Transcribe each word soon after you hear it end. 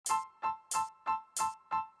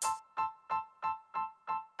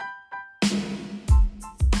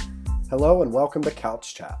Hello and welcome to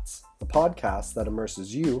Couch Chats, the podcast that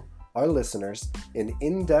immerses you, our listeners, in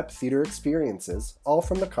in-depth theater experiences, all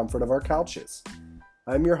from the comfort of our couches.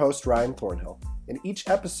 I'm your host, Ryan Thornhill. In each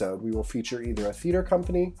episode, we will feature either a theater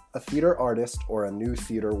company, a theater artist, or a new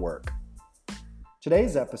theater work.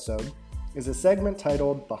 Today's episode is a segment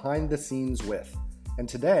titled Behind the Scenes With, and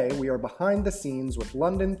today we are behind the scenes with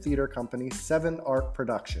London theater company 7 Arc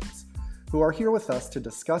Productions, who are here with us to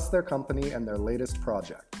discuss their company and their latest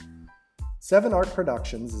project. 7 Arc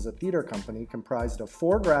Productions is a theater company comprised of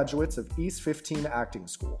 4 graduates of East 15 Acting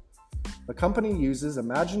School. The company uses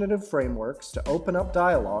imaginative frameworks to open up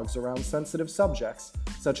dialogues around sensitive subjects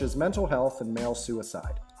such as mental health and male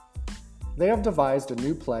suicide. They have devised a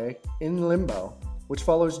new play, In Limbo, which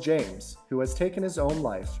follows James, who has taken his own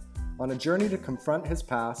life, on a journey to confront his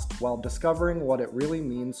past while discovering what it really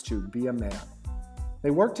means to be a man. They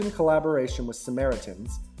worked in collaboration with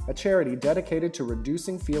Samaritans, a charity dedicated to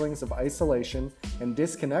reducing feelings of isolation and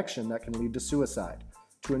disconnection that can lead to suicide,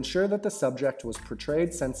 to ensure that the subject was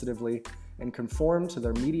portrayed sensitively and conformed to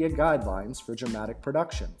their media guidelines for dramatic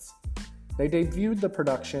productions. They debuted the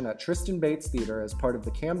production at Tristan Bates Theatre as part of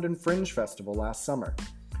the Camden Fringe Festival last summer.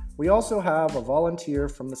 We also have a volunteer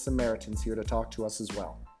from the Samaritans here to talk to us as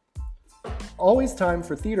well. Always Time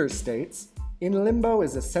for Theater states, In Limbo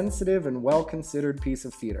is a sensitive and well-considered piece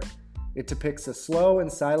of theater. It depicts a slow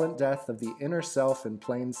and silent death of the inner self in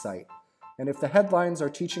plain sight. And if the headlines are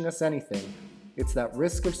teaching us anything, it's that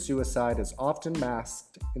risk of suicide is often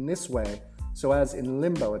masked in this way, so as In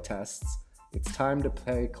Limbo attests, it's time to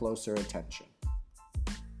pay closer attention.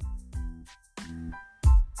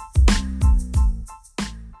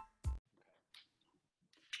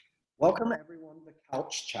 Welcome everyone to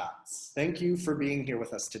Couch Chats. Thank you for being here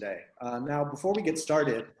with us today. Now, before we get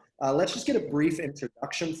started, let's just get a brief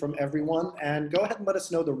introduction from everyone and go ahead and let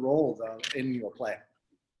us know the role in your play.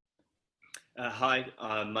 Hi,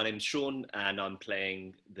 my name's Sean and I'm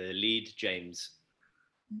playing the lead, James.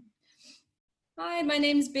 Hi, my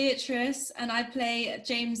name's Beatrice and I play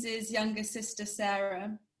James's younger sister,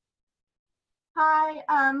 Sarah.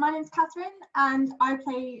 Hi, my name's Catherine and I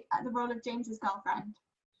play the role of James's girlfriend,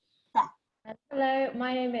 Beth. Hello,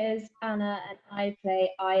 my name is Anna and I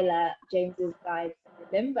play Isla, James's guide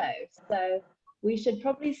in Limbo. So we should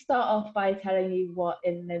probably start off by telling you what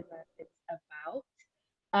In Limbo is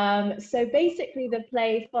about. So basically the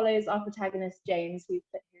play follows our protagonist James, who's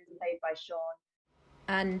played by Sean.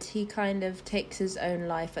 And he kind of takes his own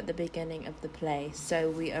life at the beginning of the play. So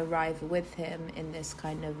we arrive with him in this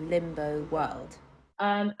kind of limbo world.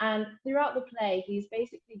 And throughout the play, he's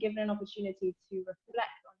basically given an opportunity to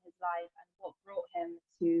reflect on his life and what brought him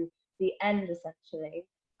to the end, essentially.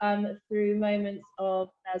 Through moments of,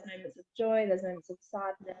 there's moments of joy, there's moments of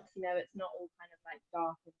sadness, it's not all kind of like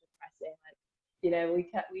dark and depressing.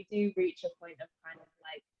 We do reach a point of kind of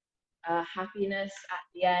like happiness at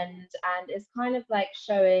the end, and it's kind of like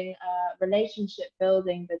showing relationship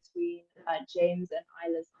building between James and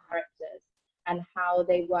Isla's characters and how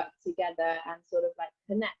they work together and sort of like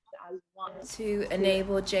connect as one. To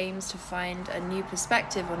enable James to find a new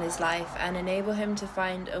perspective on his life and enable him to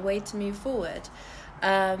find a way to move forward.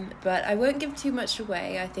 But I won't give too much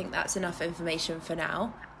away. I think that's enough information for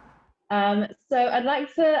now. So I'd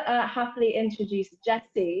like to happily introduce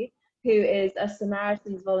Jessie, who is a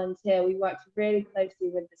Samaritans volunteer. We worked really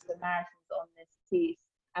closely with the Samaritans on this piece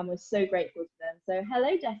and we're so grateful to them. So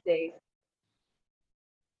hello, Jessie.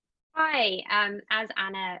 Hi, as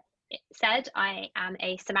Anna said, I am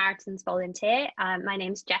a Samaritans volunteer. My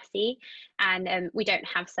name's Jessie, and we don't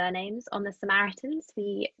have surnames on the Samaritans.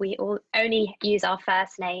 We all only use our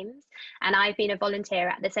first names, and I've been a volunteer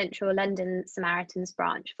at the Central London Samaritans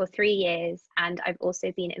branch for 3 years, and I've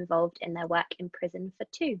also been involved in their work in prison for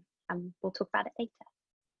 2. We'll talk about it later.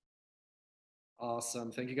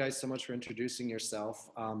 Awesome. Thank you guys so much for introducing yourself.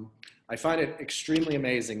 I find it extremely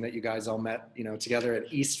amazing that you guys all met, together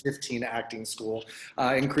at East 15 Acting School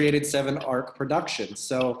and created 7 Arc Productions.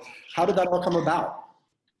 So how did that all come about?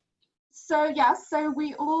 So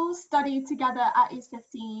we all studied together at East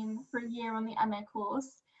 15 for a year on the MA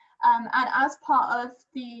course. And as part of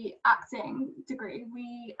the acting degree,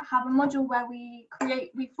 we have a module where we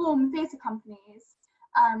form theatre companies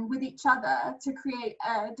with each other to create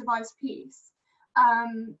a devised piece.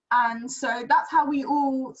 And so that's how we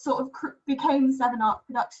all sort of became 7 Arc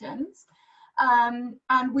Productions.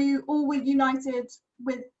 And we all were united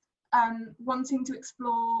with wanting to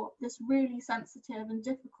explore this really sensitive and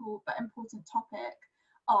difficult but important topic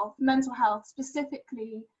of mental health,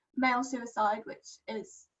 specifically male suicide, which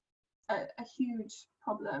is a huge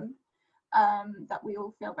problem that we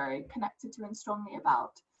all feel very connected to and strongly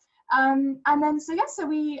about. And then, so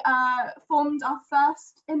we formed our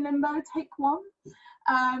first In Limbo, Take One,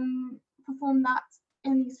 performed that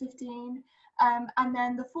in East 15. And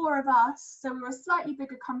then the four of us, so we were a slightly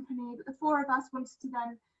bigger company, but the four of us wanted to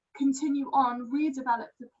then continue on, redevelop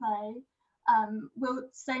the play. We'll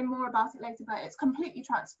say more about it later, but it's completely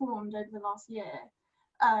transformed over the last year,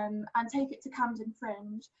 and take it to Camden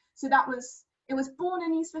Fringe. So it was born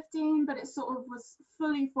in East 15, but it sort of was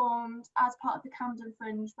fully formed as part of the Camden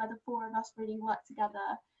Fringe, where the four of us really worked together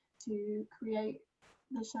to create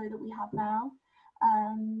the show that we have now.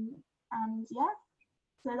 And yeah,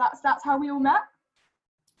 so that's how we all met.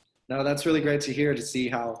 No, that's really great to hear, to see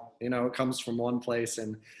how, you know, it comes from one place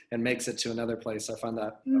and makes it to another place. I find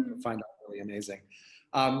that really amazing.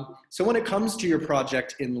 So when it comes to your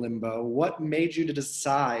project In Limbo, what made you to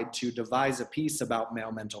decide to devise a piece about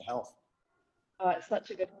male mental health? Oh, it's such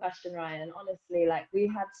a good question, Ryan. Honestly, like, we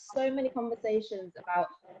had so many conversations about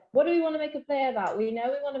what do we want to make a play about? We know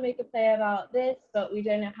we want to make a play about this, but we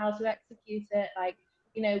don't know how to execute it. Like,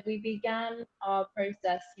 you know, we began our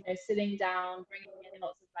process, you know, sitting down, bringing in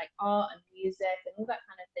lots of like art and music and all that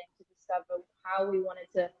kind of thing to discover how we wanted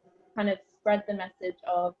to kind of spread the message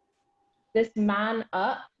of this man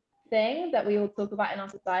up thing that we all talk about in our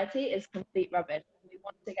society is complete rubbish. We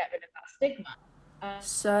want to get rid of that stigma.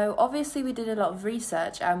 So obviously we did a lot of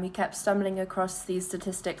research and we kept stumbling across these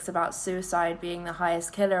statistics about suicide being the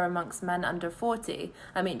highest killer amongst men under 40.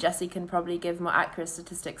 I mean, Jessie can probably give more accurate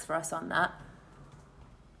statistics for us on that.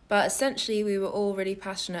 But essentially we were all really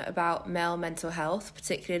passionate about male mental health,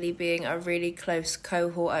 particularly being a really close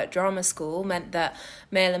cohort at drama school meant that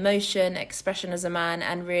male emotion, expression as a man,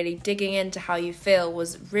 and really digging into how you feel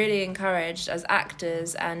was really encouraged as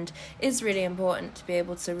actors and is really important to be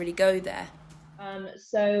able to really go there.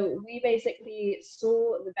 So we basically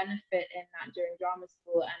saw the benefit in that during drama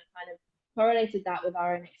school and kind of correlated that with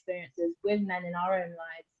our own experiences with men in our own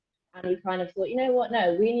lives. And we kind of thought, you know what,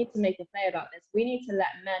 no, we need to make a play about this. We need to let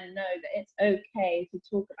men know that it's okay to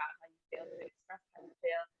talk about how you feel, to express how you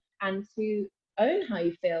feel, and to own how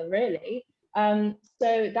you feel, really.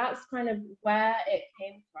 So that's kind of where it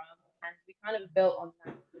came from. And we kind of built on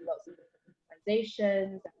that with lots of different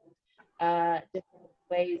organizations and different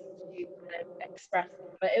ways to kind of express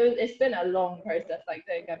it. But it's been a long process, like,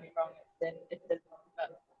 don't get me wrong, it's been long,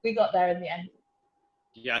 but we got there in the end.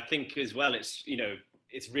 Yeah, I think as well, it's, you know,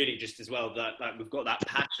 it's really just as well that like we've got that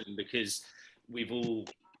passion because we've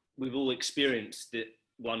all experienced it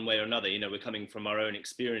one way or another. You know, we're coming from our own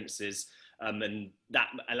experiences, and that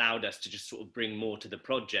allowed us to just sort of bring more to the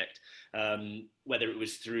project, whether it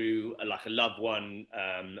was through like a loved one,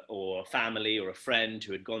 or a family or a friend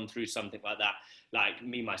who had gone through something like that. Like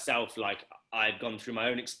me myself, like I'd gone through my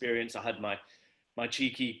own experience. I had my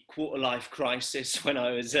cheeky quarter life crisis when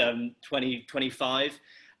I was 25.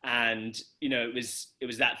 And, you know, it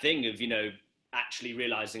was that thing of, you know, actually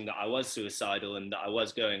realizing that I was suicidal and that I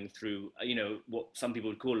was going through, you know, what some people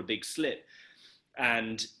would call a big slip.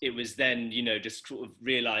 And it was then, you know, just sort of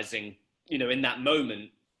realizing, you know, in that moment,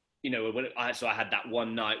 you know, I had that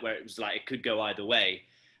one night where it was like, it could go either way.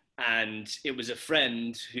 And it was a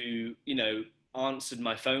friend who, you know, answered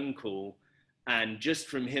my phone call, and just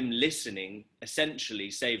from him listening essentially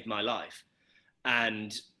saved my life.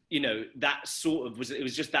 And, you know, that sort of it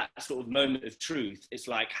was just that sort of moment of truth. It's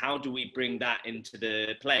like, how do we bring that into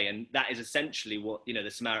the play? And that is essentially what, you know,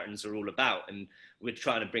 the Samaritans are all about. And we're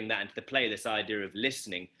trying to bring that into the play, this idea of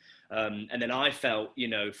listening. And then I felt, you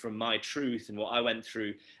know, from my truth and what I went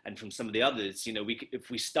through and from some of the others, you know, if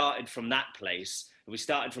we started from that place, if we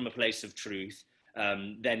started from a place of truth,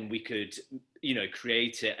 then we could, you know,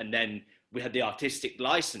 create it. And then we had the artistic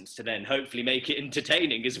license to then hopefully make it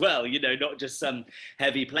entertaining as well, you know, not just some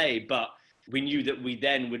heavy play. But we knew that we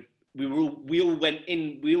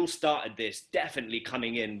all started this definitely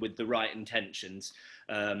coming in with the right intentions,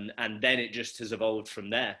 and then it just has evolved from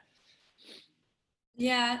there.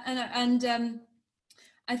 Yeah, and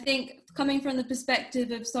I think coming from the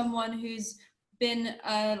perspective of someone who's been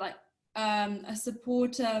a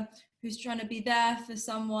supporter, who's trying to be there for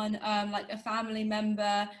someone, like a family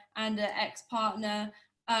member and an ex-partner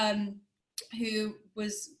who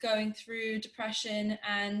was going through depression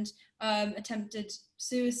and attempted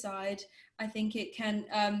suicide, I think it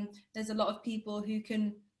can, there's a lot of people who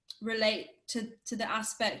can relate to the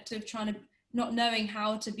aspect of trying to, not knowing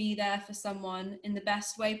how to be there for someone in the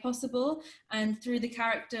best way possible. And through the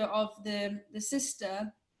character of the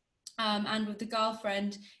sister and with the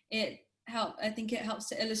girlfriend, I think it helps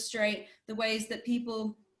to illustrate the ways that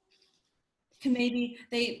people can maybe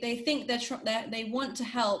they think they want to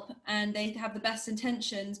help and they have the best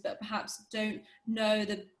intentions, but perhaps don't know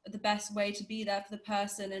the best way to be there for the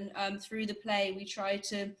person. And through the play, we try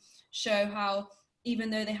to show how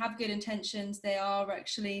even though they have good intentions, they are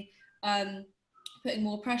actually putting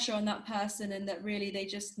more pressure on that person, and that really they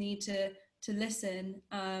just need to listen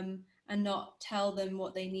and not tell them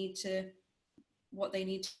what they need to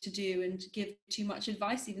do and give too much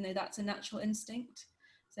advice, even though that's a natural instinct.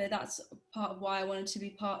 So that's part of why I wanted to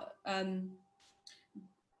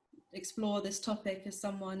explore this topic as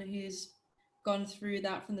someone who's gone through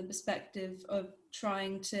that from the perspective of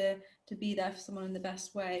trying to be there for someone in the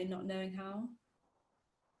best way, not knowing how.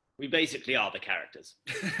 We basically are the characters.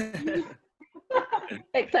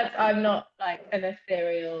 Except I'm not like an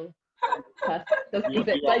ethereal person.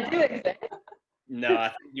 I do exist. No, I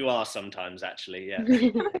think you are sometimes, actually, yeah.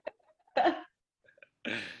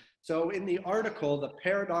 So in the article, The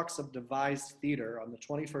Paradox of Devised Theater on the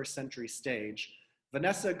 21st Century Stage,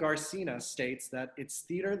 Vanessa Garcina states that it's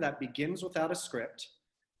theater that begins without a script.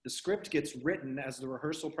 The script gets written as the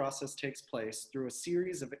rehearsal process takes place through a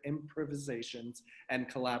series of improvisations and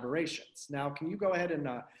collaborations. Now, can you go ahead and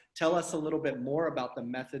tell us a little bit more about the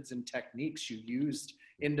methods and techniques you used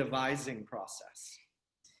in devising process?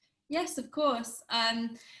 Yes, of course.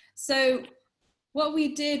 So what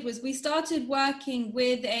we did was we started working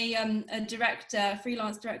with a director,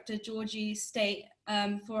 freelance director, Georgie State,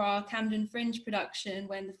 for our Camden Fringe production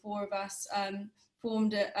when the four of us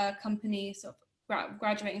formed a company, sort of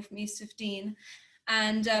graduating from East 15.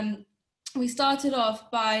 And we started off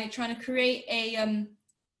by trying to create a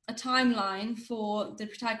timeline for the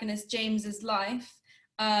protagonist James's life,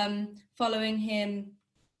 following him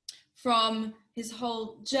from his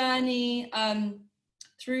whole journey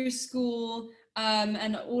through school,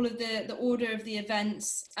 and all of the order of the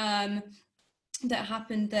events that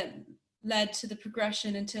happened that led to the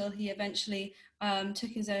progression until he eventually took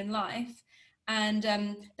his own life. And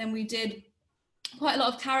then we did quite a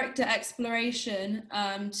lot of character exploration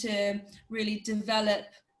to really develop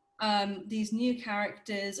these new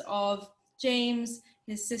characters of James,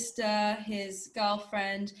 his sister, his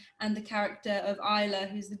girlfriend, and the character of Isla,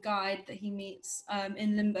 who's the guide that he meets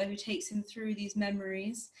in Limbo, who takes him through these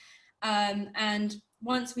memories. And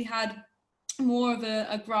once we had more of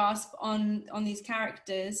a grasp on these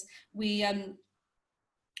characters, we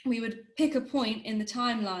would pick a point in the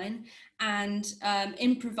timeline and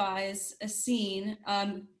improvise a scene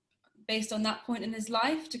based on that point in his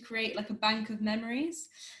life to create like a bank of memories.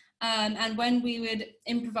 And when we would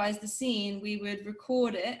improvise the scene, we would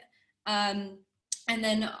record it. And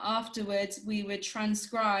then afterwards, we would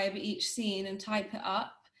transcribe each scene and type it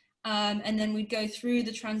up. And then we'd go through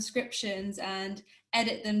the transcriptions and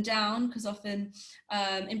edit them down, because often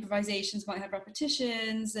improvisations might have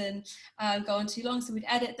repetitions and go on too long. So we'd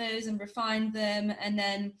edit those and refine them, and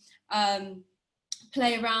then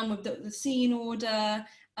play around with the scene order,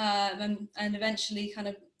 and eventually kind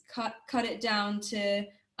of cut it down to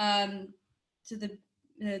the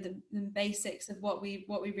basics of what we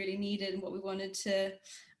really needed and what we wanted to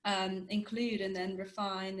include, and then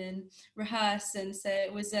refine and rehearse. And so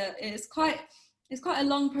it's quite a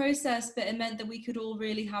long process, but it meant that we could all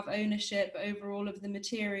really have ownership over all of the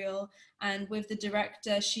material. And with the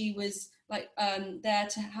director, she was like there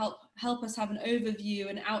to help us have an overview,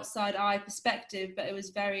 an outside eye perspective, but it was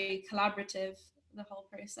very collaborative, the whole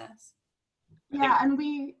process. Yeah,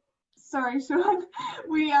 and sorry, Sean,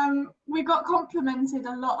 we got complimented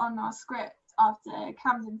a lot on our script after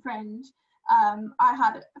Camden Fringe. I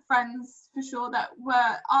had friends for sure that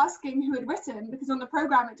were asking who had written, because on the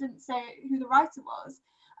programme it didn't say who the writer was.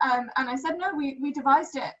 And I said, no, we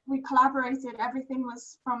devised it, we collaborated, everything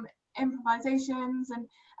was from improvisations,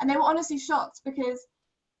 and they were honestly shocked, because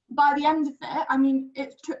by the end of it, I mean,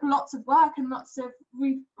 it took lots of work and lots of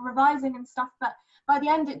revising and stuff, but by the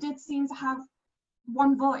end it did seem to have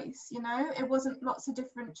one voice, you know. It wasn't lots of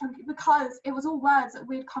different chunky, because it was all words that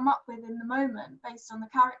we'd come up with in the moment based on the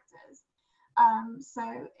characters. So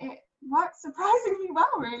it worked surprisingly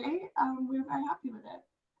well, really. We were very happy with it.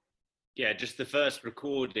 Yeah, just the first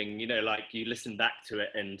recording, you know, like you listen back to it,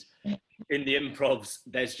 and in the improvs,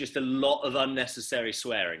 there's just a lot of unnecessary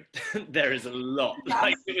swearing. There is a lot. Yes.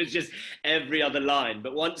 Like, it was just every other line.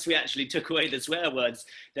 But once we actually took away the swear words,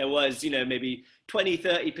 there was, you know, maybe 20,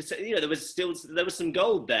 30%, you know, there was some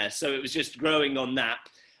gold there. So it was just growing on that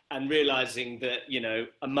and realizing that, you know,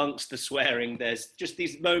 amongst the swearing, there's just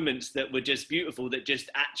these moments that were just beautiful, that just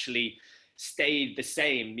actually stayed the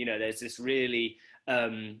same. You know, there's this really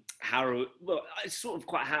it's sort of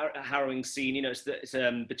quite a harrowing scene. You know, it's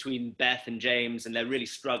between Beth and James, and they're really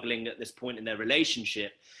struggling at this point in their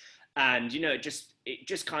relationship. and it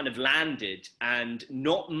just kind of landed, and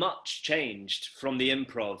not much changed from the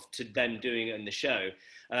improv to then doing it in the show.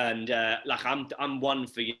 And like I'm one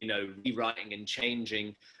for rewriting and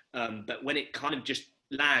changing, but when it kind of just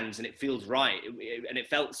lands and it feels right, and it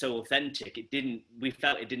felt so authentic, we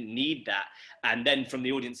felt it didn't need that. And then from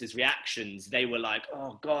the audience's reactions, they were like,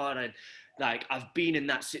 oh God, I've been in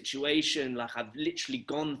that situation, like I've literally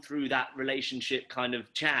gone through that relationship kind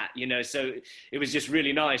of chat, so it was just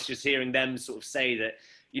really nice just hearing them sort of say that,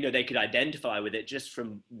 they could identify with it just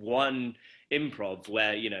from one improv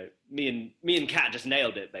where, me and Kat just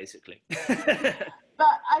nailed it basically.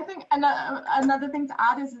 But I think another thing to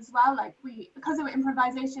add is as well, like because they were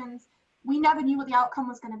improvisations, we never knew what the outcome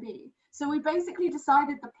was going to be. So we basically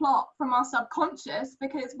decided the plot from our subconscious,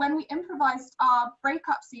 because when we improvised our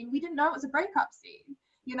breakup scene, we didn't know it was a breakup scene.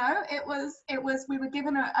 We were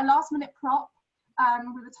given a last minute prop.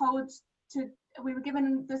 We were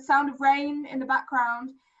given the sound of rain in the background,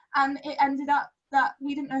 and it ended up that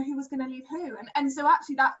we didn't know who was going to leave who. And so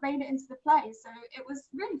actually that made it into the play. So it was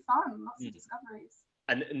really fun, lots of discoveries.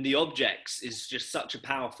 And the objects is just such a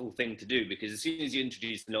powerful thing to do, because as soon as you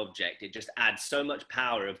introduce an object, it just adds so much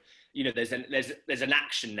power of, there's an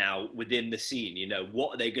action now within the scene,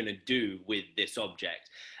 what are they going to do with this object?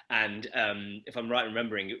 And if I'm right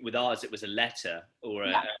remembering, with ours, it was a letter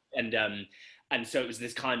and so it was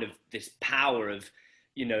this kind of this power of,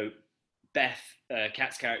 Beth,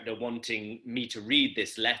 Kat's character, wanting me to read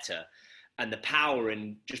this letter, and the power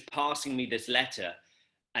in just passing me this letter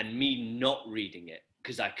and me not reading it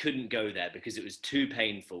because I couldn't go there because it was too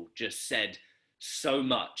painful, just said so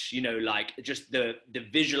much, like just the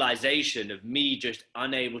visualization of me just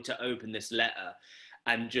unable to open this letter,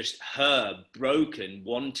 and just her broken,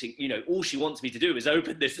 wanting, all she wants me to do is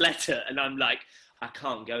open this letter, and I'm like, I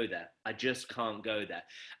can't go there. I just can't go there.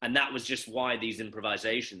 And that was just why these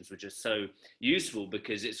improvisations were just so useful,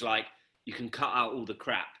 because it's like, you can cut out all the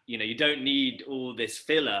crap. You don't need all this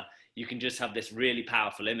filler. You can just have this really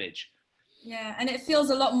powerful image. Yeah, and it feels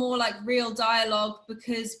a lot more like real dialogue,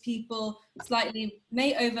 because people slightly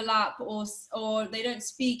may overlap or they don't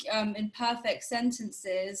speak in perfect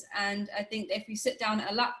sentences. And I think if you sit down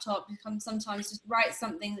at a laptop, you can sometimes just write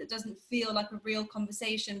something that doesn't feel like a real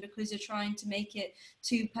conversation because you're trying to make it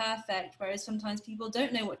too perfect. Whereas sometimes people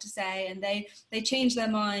don't know what to say, and they change their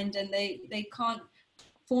mind, and they can't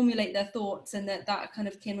formulate their thoughts, and that kind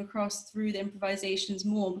of came across through the improvisations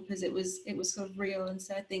more because it was sort of real. And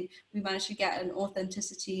so I think we managed to get an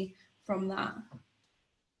authenticity from that.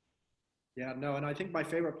 Yeah, no, and I think my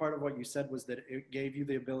favorite part of what you said was that it gave you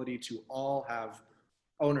the ability to all have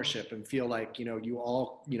ownership and feel like, you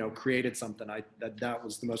all, created something. That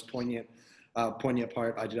was the most poignant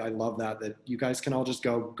part. I love that you guys can all just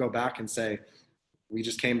go back and say, we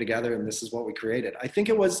just came together and this is what we created. I think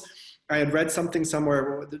I had read something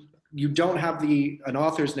somewhere, you don't have an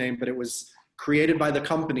author's name, but it was created by the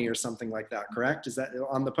company or something like that, correct? Is that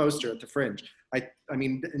on the poster at the Fringe? I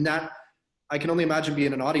mean, in that, I can only imagine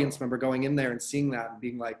being an audience member going in there and seeing that and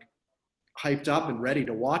being like hyped up and ready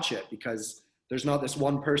to watch it, because there's not this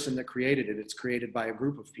one person that created it. It's created by a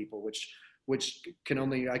group of people, which I can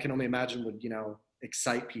only imagine would,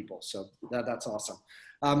 excite people. So that's awesome.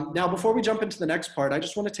 Now, before we jump into the next part, I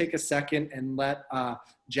just want to take a second and let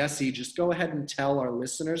Jessie just go ahead and tell our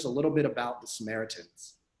listeners a little bit about the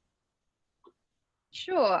Samaritans.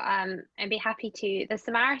 Sure, I'd be happy to. The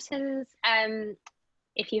Samaritans,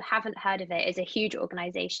 if you haven't heard of it, is a huge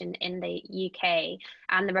organisation in the UK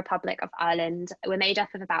and the Republic of Ireland. We're made up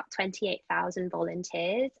of about 28,000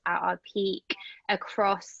 volunteers at our peak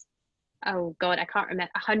across, oh God, I can't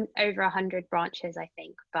remember, over 100 branches, I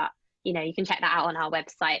think, but you can check that out on our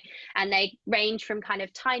website. And they range from kind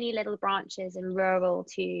of tiny little branches in rural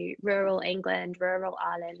England, rural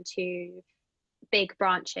Ireland, to big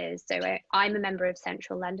branches. So I'm a member of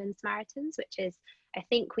Central London Samaritans, which is, I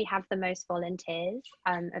think we have the most volunteers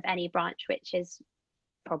of any branch, which is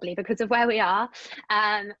probably because of where we are.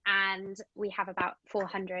 And we have about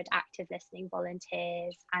 400 active listening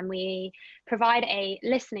volunteers, and we provide a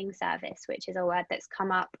listening service, which is a word that's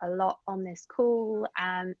come up a lot on this call,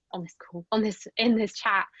 in this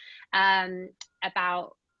chat,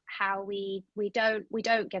 about how we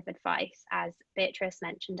don't give advice, as Beatrice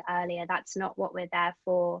mentioned earlier. That's not what we're there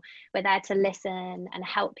for. We're there to listen and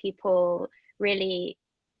help people really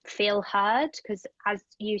feel heard, because as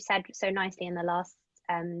you said so nicely in the last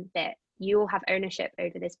bit, you all have ownership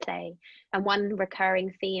over this play. And one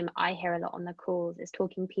recurring theme I hear a lot on the calls is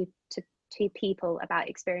talking to people about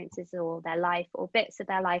experiences or their life or bits of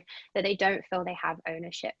their life that they don't feel they have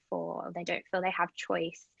ownership for, or they don't feel they have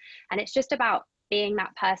choice. And it's just about being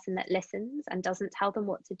that person that listens and doesn't tell them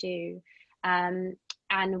what to do.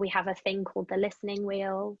 And we have a thing called the listening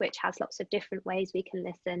wheel, which has lots of different ways we can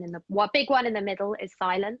listen. And the big one in the middle is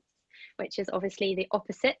silence, which is obviously the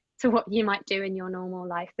opposite to what you might do in your normal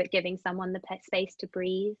life, but giving someone the space to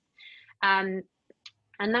breathe. And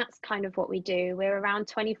that's kind of what we do. We're around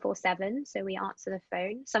 24/7, so we answer the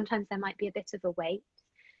phone. Sometimes there might be a bit of a wait,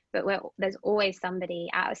 but there's always somebody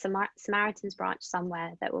at a Samaritan's branch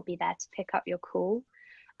somewhere that will be there to pick up your call.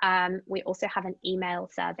 We also have an email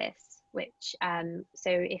service, which,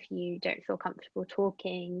 so if you don't feel comfortable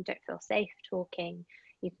talking, don't feel safe talking,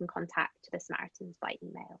 you can contact the Samaritans by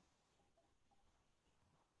email.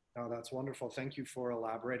 Oh, that's wonderful. Thank you for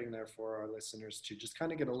elaborating there for our listeners to just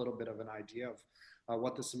kind of get a little bit of an idea of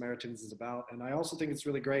what the Samaritans is about. And I also think it's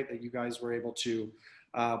really great that you guys were able to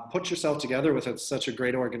put yourself together with such a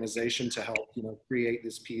great organization to help, create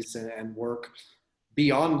this piece and work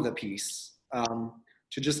beyond the piece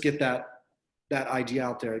to just get that idea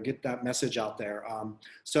out there, get that message out there.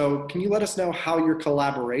 So can you let us know how your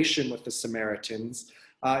collaboration with the Samaritans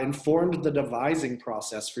informed the devising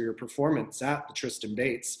process for your performance at the Tristan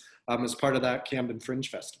Bates as part of that Camden Fringe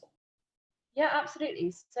Festival? Yeah,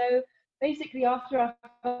 absolutely. So basically, after our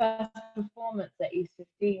first performance at East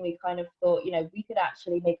 15, we kind of thought, we could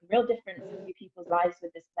actually make a real difference in people's lives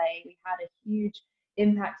with this play. We had a huge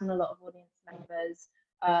impact on a lot of audience members.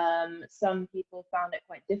 Some people found it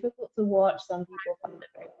quite difficult to watch, some people found it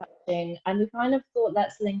very touching, and we kind of thought,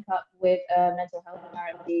 let's link up with a mental health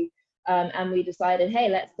charity, and we decided, hey,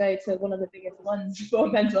 let's go to one of the biggest ones for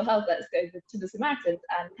mental health, let's go to the Samaritans,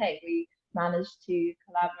 and hey, we managed to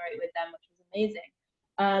collaborate with them, which was amazing.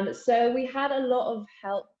 So we had a lot of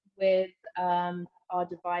help with our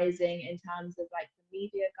devising in terms of like the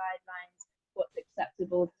media guidelines, what's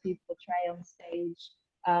acceptable to portray on stage,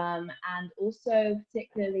 and also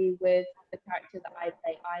particularly with the character that I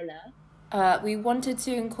play, Isla. We wanted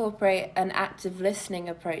to incorporate an active listening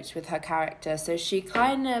approach with her character. So she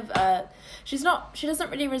kind of, she doesn't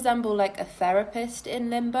really resemble like a therapist in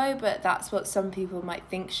Limbo, but that's what some people might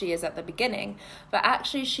think she is at the beginning. But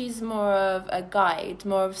actually she's more of a guide,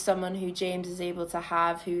 more of someone who James is able to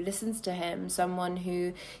have, who listens to him, someone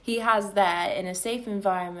who he has there in a safe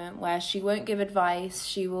environment where she won't give advice,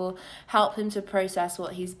 she will help him to process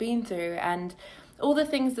what he's been through. And all the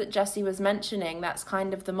things that Jessie was mentioning, that's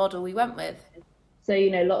kind of the model we went with. So,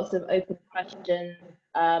 lots of open questions,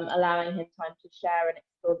 allowing him time to share and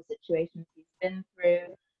explore the situations he's been through,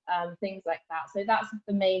 things like that. So that's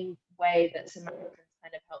the main way that Samaritans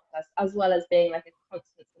kind of helped us, as well as being like a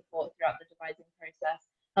constant support throughout the devising process,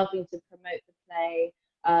 helping to promote the play,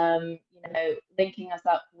 linking us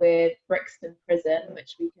up with Brixton Prison,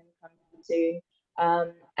 which we can come to.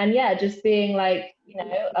 And yeah, just being like,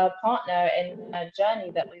 a partner in a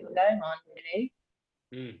journey that we were going on, really.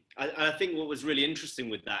 I think what was really interesting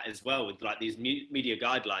with that as well, with like these media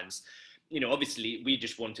guidelines, obviously we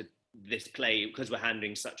just wanted this play, because we're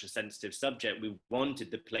handling such a sensitive subject, we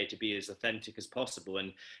wanted the play to be as authentic as possible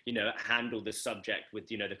and, handle the subject with,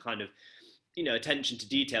 the kind of, attention to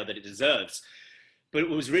detail that it deserves. But it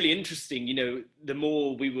was really interesting, the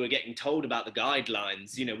more we were getting told about the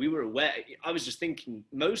guidelines, we were aware. I was just thinking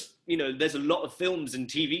there's a lot of films and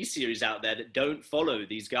TV series out there that don't follow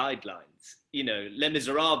these guidelines. Les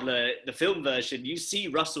Miserables, the film version, you see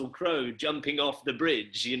Russell Crowe jumping off the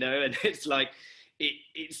bridge, and it's like,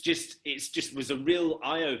 it's just was a real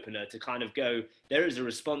eye opener to kind of go, there is a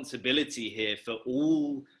responsibility here for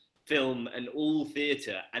all film and all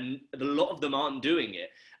theatre, and a lot of them aren't doing it.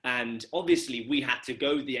 And obviously we had to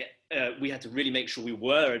we had to really make sure we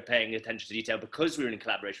were paying attention to detail because we were in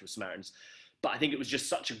collaboration with Samaritans. But I think it was just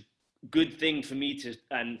such a good thing for me to,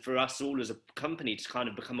 and for us all as a company, to kind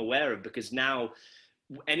of become aware of, because now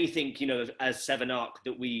anything, as Seven Arc,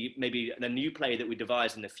 that we, maybe the new play that we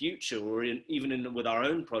devise in the future, or even with our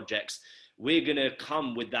own projects, we're going to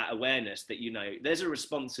come with that awareness that, there's a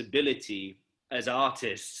responsibility as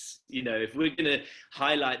artists, if we're going to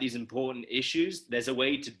highlight these important issues, there's a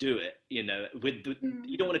way to do it, you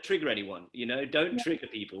don't want to trigger anyone, don't trigger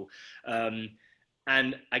people.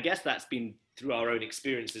 And I guess that's been through our own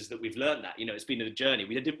experiences that we've learned that, it's been a journey.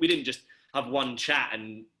 We didn't just have one chat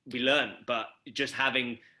and we learned, but just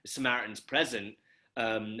having Samaritans present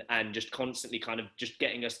and just constantly kind of just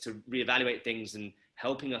getting us to reevaluate things and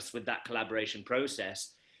helping us with that collaboration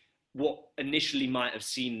process, what initially might have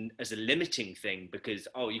seen as a limiting thing, because,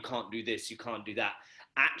 oh, you can't do this, you can't do that,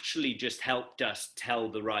 actually just helped us tell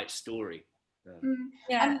the right story.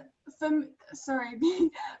 Yeah. And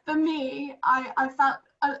for me, I felt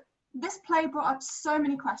this play brought up so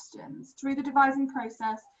many questions through the devising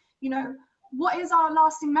process. what is our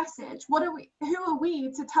lasting message? Who are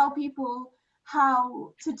we to tell people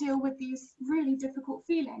how to deal with these really difficult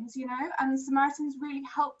feelings, you know? And Samaritans really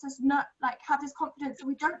helped us not like have this confidence that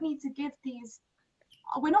we don't need to give these,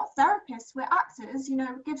 we're not therapists, we're actors, you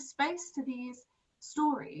know, give space to these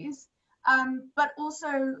stories, but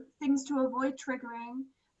also things to avoid triggering,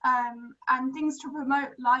 and things to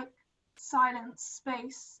promote, like silence,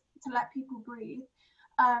 space to let people breathe,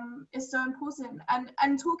 is so important.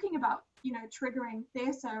 And talking about, you know, triggering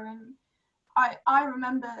theatre, and I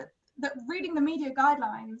remember that reading the media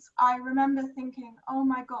guidelines, I remember thinking, oh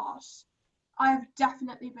my gosh, I've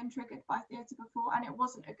definitely been triggered by theatre before, and it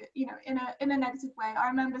wasn't a good, you know, in a negative way. I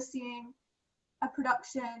remember seeing a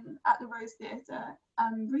production at the Rose Theatre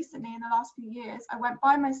recently in the last few years. I went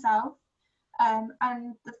by myself, and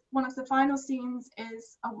one of the final scenes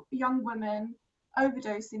is a young woman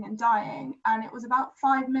overdosing and dying, and it was about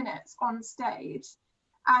 5 minutes on stage.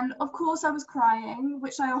 And of course I was crying,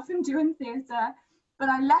 which I often do in theatre, but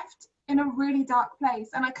I left in a really dark place,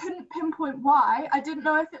 and I couldn't pinpoint why. I didn't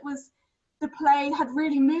know if it was the play had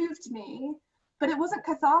really moved me, but it wasn't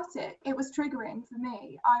cathartic, it was triggering for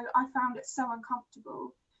me. I found it so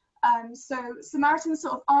uncomfortable. So Samaritans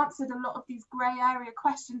sort of answered a lot of these grey area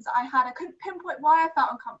questions that I had. I couldn't pinpoint why I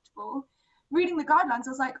felt uncomfortable. Reading the guidelines, I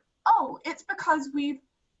was like, oh, it's because we've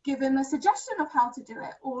given a suggestion of how to do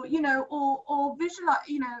it, or, you know, or visualize,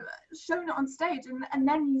 you know, showing it on stage, and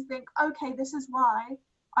then you think, okay, this is why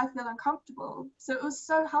I feel uncomfortable. So it was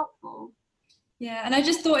so helpful. Yeah, and I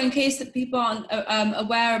just thought, in case that people aren't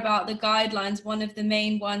aware about the guidelines, one of the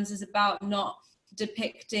main ones is about not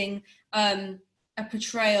depicting a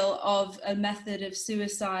portrayal of a method of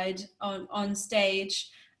suicide on stage,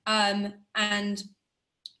 and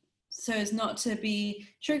so as not to be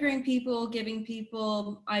triggering people, giving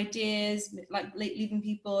people ideas, like leaving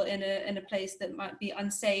people in a place that might be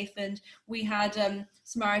unsafe. And we had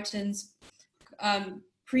Samaritans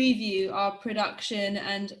preview our production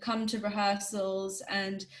and come to rehearsals,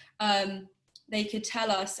 and they could tell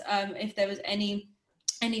us if there was any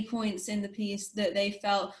points in the piece that they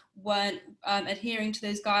felt weren't adhering to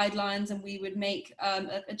those guidelines, and we would make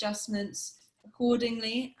adjustments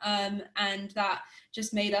accordingly, and that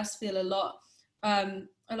just made us feel a lot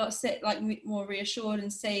more reassured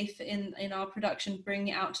and safe in our production, bringing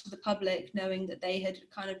it out to the public, knowing that they had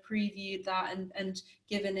kind of previewed that and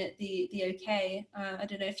given it the okay. I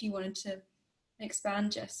don't know if you wanted to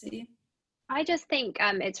expand, Jessie. I just think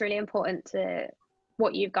it's really important to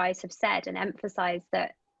what you guys have said and emphasize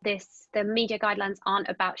that the media guidelines aren't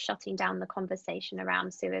about shutting down the conversation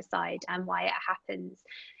around suicide and why it happens,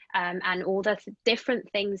 and all the different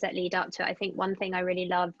things that lead up to it. I think one thing I really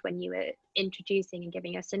loved when you were introducing and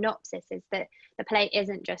giving a synopsis is that the play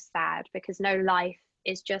isn't just sad, because no life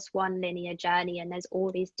is just one linear journey, and there's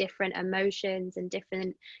all these different emotions and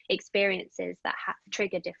different experiences that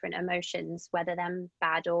trigger different emotions, whether they're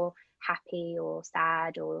bad or happy or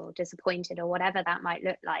sad or disappointed or whatever that might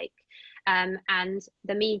look like. And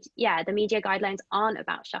the media guidelines aren't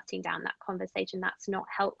about shutting down that conversation. That's not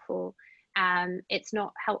helpful. It's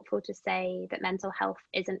not helpful to say that mental health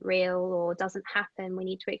isn't real or doesn't happen. We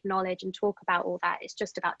need to acknowledge and talk about all that. It's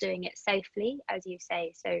just about doing it safely, as you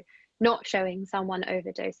say. So not showing someone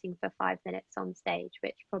overdosing for 5 minutes on stage,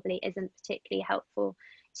 which probably isn't particularly helpful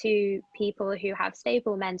to people who have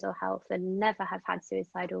stable mental health and never have had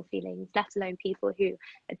suicidal feelings, let alone people who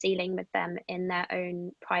are dealing with them in their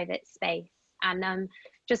own private space. And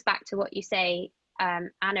just back to what you say,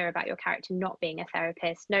 Anna, about your character not being a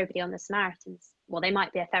therapist. Nobody on the Samaritans, well, they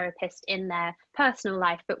might be a therapist in their personal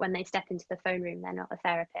life, but when they step into the phone room, they're not a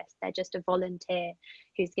therapist. They're just a volunteer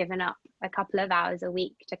who's given up a couple of hours a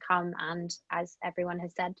week to come and, as everyone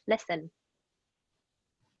has said, listen.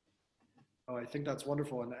 Oh, I think that's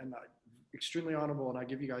wonderful and extremely honorable, and I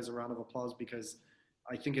give you guys a round of applause, because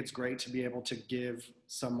I think it's great to be able to give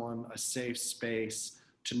someone a safe space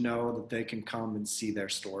to know that they can come and see their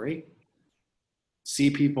story, see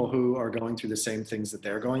people who are going through the same things that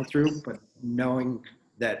they're going through, but knowing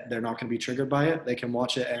that they're not going to be triggered by it. They can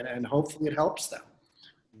watch it and hopefully it helps them.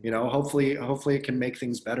 You know, hopefully it can make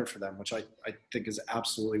things better for them, which I think is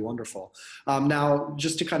absolutely wonderful. Now,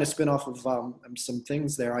 just to kind of spin off of some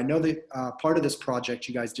things there, I know that part of this project,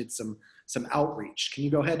 you guys did some outreach. Can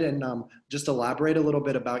you go ahead and just elaborate a little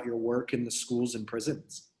bit about your work in the schools and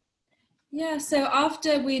prisons? Yeah, so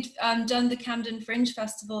after we'd done the Camden Fringe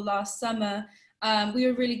Festival last summer, we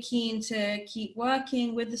were really keen to keep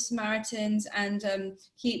working with the Samaritans and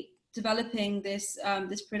keep developing this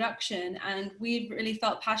production, and we really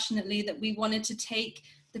felt passionately that we wanted to take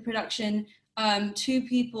the production to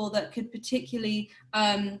people that could particularly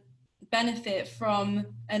benefit from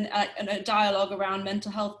a dialogue around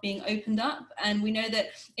mental health being opened up. And we know that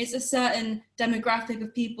it's a certain demographic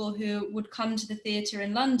of people who would come to the theatre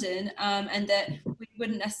in London, and that we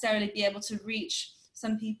wouldn't necessarily be able to reach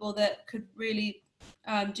some people that could really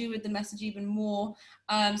do with the message even more.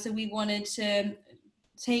 So we wanted to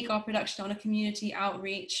take our production on a community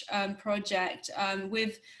outreach project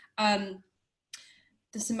with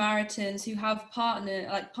the Samaritans, who have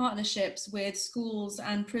partnerships with schools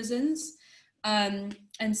and prisons. And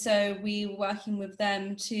so we were working with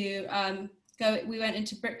them to we went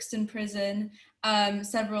into Brixton Prison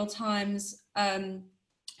several times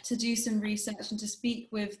to do some research and to speak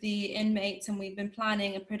with the inmates, and we've been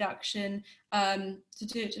planning a production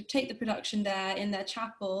to take the production there in their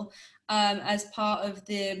chapel as part of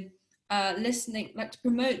the listening, to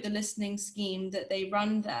promote the listening scheme that they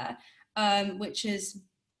run there, which is,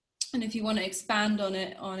 and if you want to expand on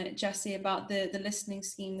it, Jessie, about the listening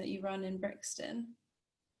scheme that you run in Brixton.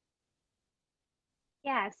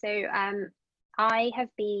 Yeah, so I have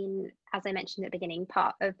been, as I mentioned at the beginning,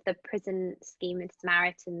 part of the prison scheme with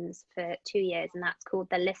Samaritans for 2 years, and that's called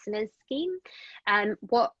the Listeners Scheme.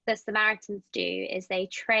 What the Samaritans do is they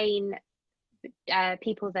train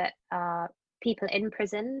people that are people in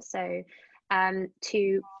prison, so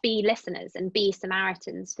to be listeners and be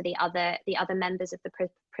Samaritans for the other members of the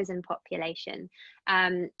prison population.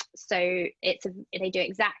 So they do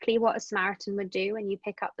exactly what a Samaritan would do when you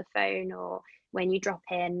pick up the phone or when you drop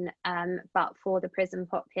in, but for the prison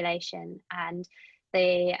population. And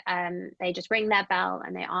they just ring their bell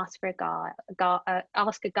and they ask for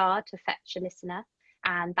ask a guard to fetch a listener,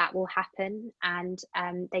 and that will happen. And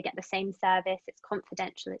they get the same service. It's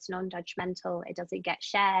confidential, it's non-judgmental, it doesn't get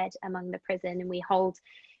shared among the prison. And we hold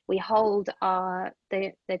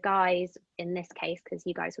the guys, in this case, because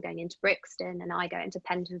you guys were going into Brixton and I go into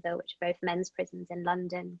Pentonville, which are both men's prisons in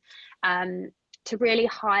London, to really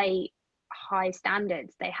high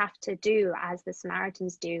standards. They have to do as the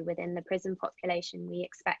Samaritans do within the prison population. We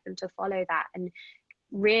expect them to follow that and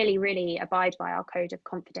really, really abide by our code of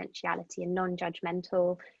confidentiality and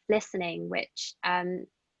non-judgmental listening, which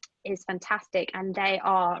is fantastic. And they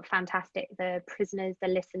are fantastic. The prisoners, the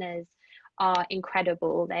listeners are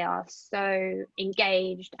incredible. They are so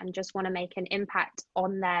engaged and just want to make an impact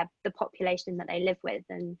on the population that they live with.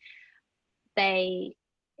 And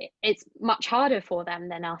it's much harder for them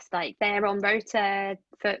than us. Like, they're on rota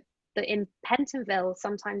in Pentonville,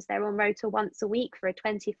 sometimes they're on rota once a week for a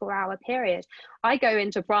 24-hour period. I go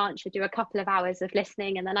into branch and do a couple of hours of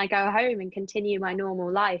listening, and then I go home and continue my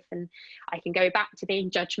normal life, and I can go back to being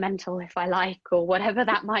judgmental if I like, or whatever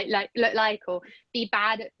that might look like, or be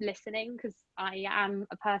bad at listening, because I am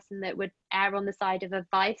a person that would err on the side of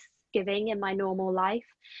advice giving in my normal life.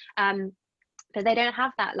 But they don't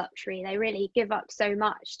have that luxury. They really give up so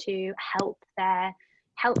much to help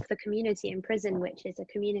the community in prison, which is a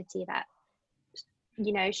community that,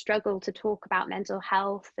 struggle to talk about mental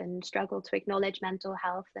health and struggle to acknowledge mental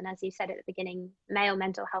health. And as you said at the beginning, male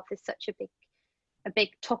mental health is such a big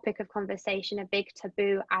topic of conversation, a big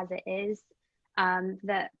taboo as it is,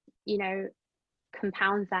 that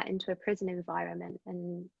compounds that into a prison environment.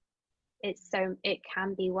 And it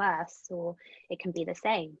can be worse, or it can be the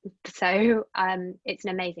same. So it's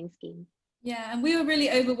an amazing scheme. Yeah, and we were really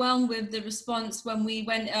overwhelmed with the response when we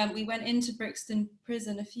went into Brixton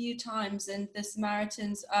Prison a few times, and the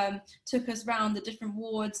Samaritans took us around the different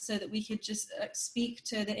wards so that we could just speak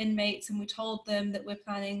to the inmates, and we told them that we're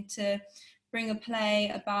planning to bring a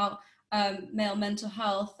play about male mental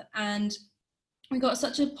health. And we got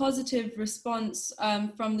such a positive response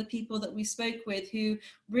from the people that we spoke with, who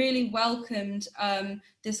really welcomed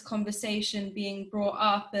this conversation being brought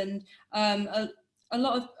up, and a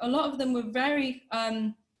lot of them were very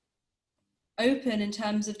open in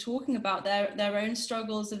terms of talking about their own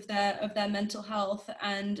struggles of their mental health,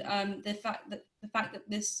 and the fact that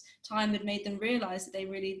this time had made them realize that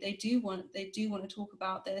they do want to talk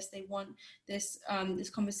about this. They want this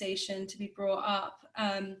conversation to be brought up,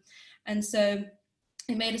 and so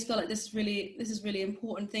it made us feel like this is really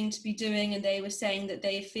important thing to be doing. And they were saying that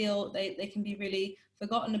they feel they can be really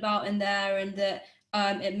forgotten about in there, and that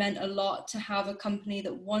it meant a lot to have a company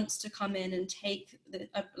that wants to come in and take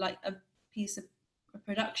a piece of a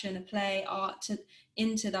production, a play, art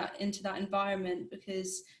into that environment,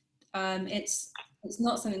 because it's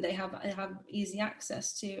not something they have easy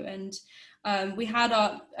access to. And we had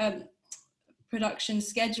our production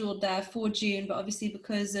scheduled there for June, but obviously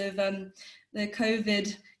because of the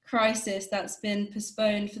COVID crisis, that's been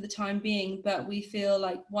postponed for the time being. But we feel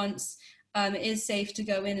like once it is safe to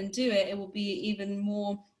go in and do it, it will be even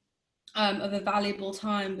more of a valuable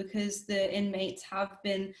time, because the inmates have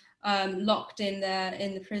been locked in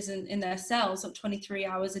the prison, in their cells, of 23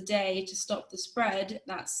 hours a day to stop the spread.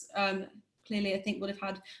 That's clearly, I think, would have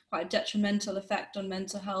had quite a detrimental effect on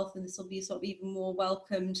mental health, and this will be sort of even more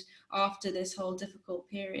welcomed after this whole difficult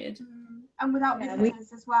period. And without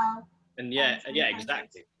visitors as well. And yeah,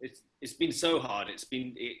 exactly. It's been so hard.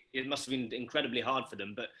 It must have been incredibly hard for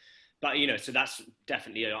them. But you know, so that's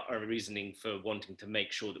definitely a reasoning for wanting to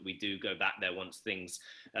make sure that we do go back there once things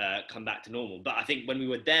come back to normal. But I think when we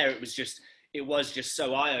were there, it was just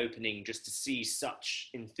so eye-opening just to see such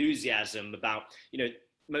enthusiasm about, you know,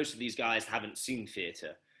 most of these guys haven't seen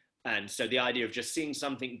theatre. And so the idea of just seeing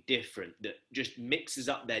something different that just mixes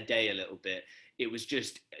up their day a little bit, it was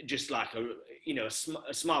just like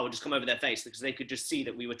a smile would just come over their face, because they could just see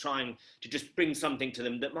that we were trying to just bring something to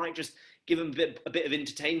them that might just give them a bit of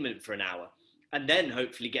entertainment for an hour, and then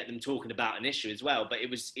hopefully get them talking about an issue as well. But it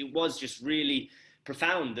was just really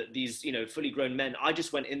profound that these, you know, fully grown men, I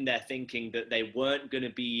just went in there thinking that they weren't going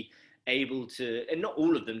to be able to, and not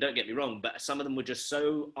all of them, don't get me wrong, but some of them were just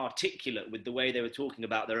so articulate with the way they were talking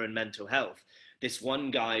about their own mental health. This one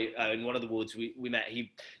guy in one of the wards we met,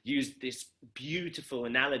 he used this beautiful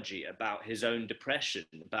analogy about his own depression,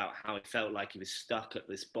 about how it felt like he was stuck at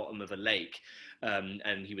this bottom of a lake,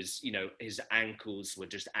 and he was, you know, his ankles were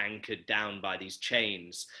just anchored down by these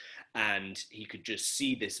chains, and he could just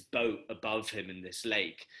see this boat above him in this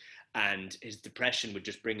lake, and his depression would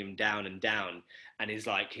just bring him down and down, and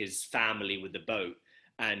his family with the boat.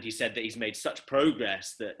 And he said that he's made such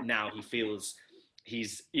progress that now he feels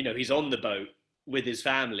he's on the boat with his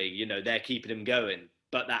family, you know, they're keeping him going,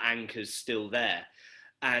 but that anchor's still there.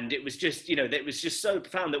 And it was just, you know, it was just so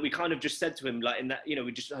profound that we kind of just said to him, like, in that, you know,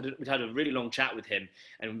 we'd had a really long chat with him,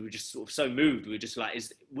 and we were just sort of so moved. We were just like,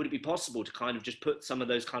 would it be possible to kind of just put some of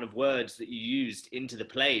those kind of words that you used into the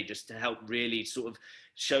play, just to help really sort of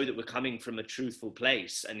show that we're coming from a truthful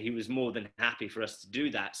place? And he was more than happy for us to do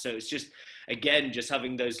that. So it's just, again, just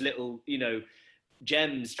having those little, you know,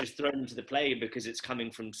 gems just thrown into the play because it's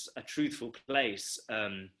coming from a truthful place.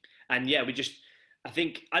 And yeah, I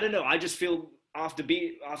think, I don't know, I just feel after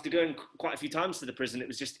going quite a few times to the prison,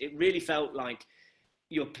 it really felt like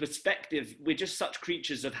your perspective, we're just such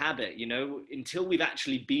creatures of habit, you know, until we've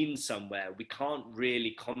actually been somewhere, we can't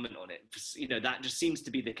really comment on it. You know, that just seems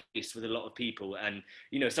to be the case with a lot of people. And,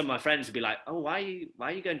 you know, some of my friends would be like, oh, why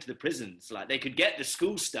are you going to the prisons? Like, they could get the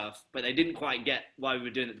school stuff, but they didn't quite get why we were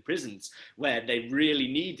doing it at the prisons, where they really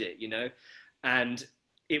need it, you know? And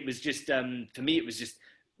it was just, for me, it was just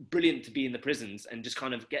brilliant to be in the prisons and just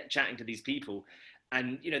kind of get chatting to these people.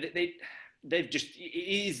 And, you know, they've just,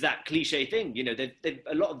 it is that cliche thing, you know,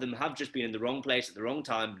 a lot of them have just been in the wrong place at the wrong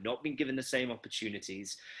time, not been given the same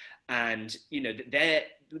opportunities. And, you know, they're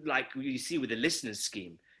like you see with the listeners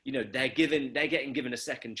scheme, you know, they're getting given a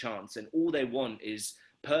second chance, and all they want is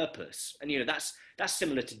purpose. And, you know, that's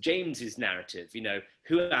similar to James's narrative, you know,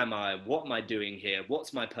 who am I? What am I doing here?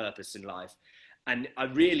 What's my purpose in life? And I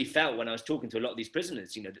really felt when I was talking to a lot of these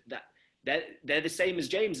prisoners, you know, that they're the same as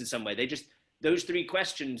James in some way. Those three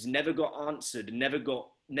questions never got answered, and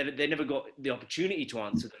they never got the opportunity to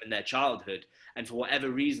answer them in their childhood. And for whatever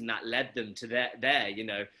reason, that led them to there, you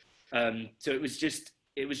know. So it was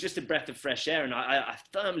just a breath of fresh air. And I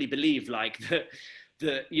firmly believe, like,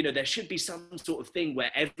 that, you know, there should be some sort of thing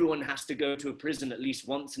where everyone has to go to a prison at least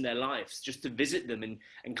once in their lives, just to visit them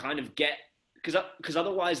and kind of get, because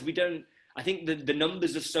otherwise we don't, I think the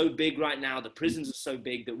numbers are so big right now, the prisons are so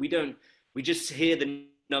big that we just hear the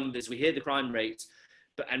numbers, we hear the crime rates,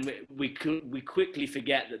 and we quickly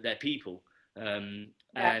forget that they're people. And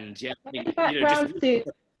yeah, I think, you know,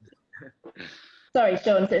 sorry,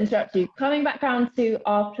 Sean, to interrupt you. Coming back round to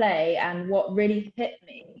our play, and what really hit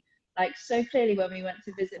me, like, so clearly when we went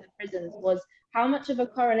to visit the prisons, was how much of a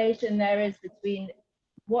correlation there is between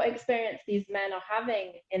what experience these men are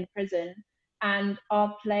having in prison and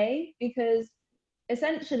our play, because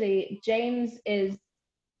essentially James is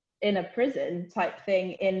in a prison type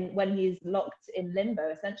thing when he's locked in limbo,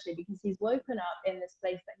 essentially, because he's woken up in this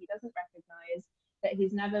place that he doesn't recognize, that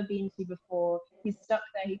he's never been to before. He's stuck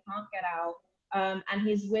there, he can't get out, and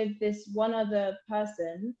he's with this one other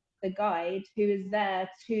person, the guide, who is there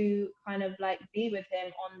to kind of like be with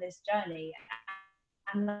him on this journey.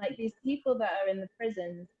 And like, these people that are in the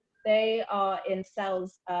prisons, they are in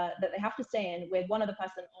cells that they have to stay in with one other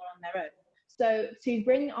person or on their own. So to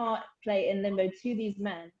bring our play In Limbo to these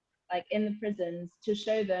men, like in the prisons, to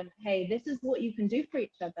show them, hey, this is what you can do for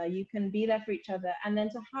each other. You can be there for each other. And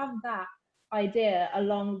then to have that idea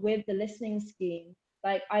along with the listening scheme,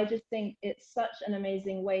 like, I just think it's such an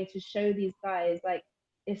amazing way to show these guys, like,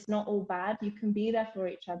 it's not all bad. You can be there for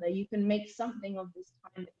each other. You can make something of this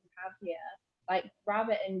time that you have here, like grab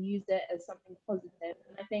it and use it as something positive.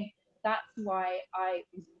 And I think that's why I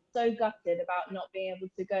was so gutted about not being able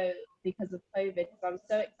to go because of COVID, because I was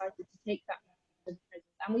so excited to take that to the prisons.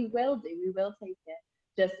 And we will take it.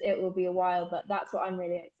 Just it will be a while, but that's what I'm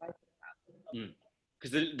really excited about.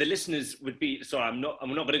 Because the listeners would be, sorry, I'm not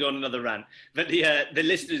going to go on another rant, but the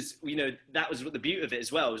listeners, you know, that was what the beauty of it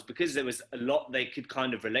as well, was because there was a lot they could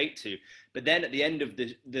kind of relate to. But then at the end of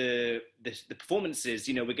the performances,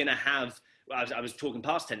 you know, we're going to have, I was talking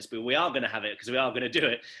past tense, but we are going to have it, because we are going to do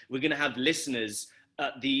it. We're going to have listeners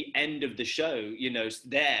at the end of the show, you know,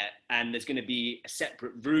 there, and there's going to be a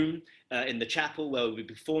separate room in the chapel where we'll be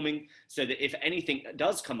performing, so that if anything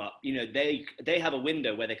does come up, you know, they have a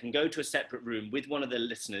window where they can go to a separate room with one of the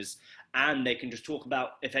listeners, and they can just talk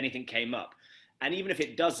about if anything came up. And even if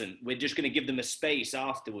it doesn't, we're just going to give them a space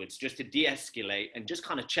afterwards just to de-escalate and just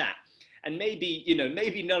kind of chat. And maybe, you know,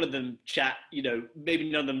 maybe none of them chat, you know,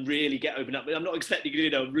 maybe none of them really get open up. I'm not expecting,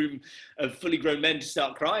 you know, a room of fully grown men to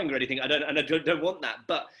start crying or anything. I don't want that.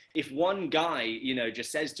 But if one guy, you know,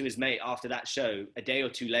 just says to his mate after that show, a day or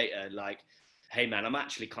two later, like, hey man, I'm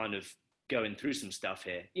actually kind of going through some stuff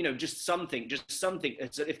here, you know, just something.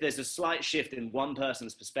 So if there's a slight shift in one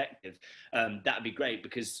person's perspective, that'd be great,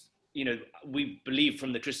 because, you know, we believe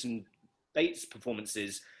from the Tristan Bates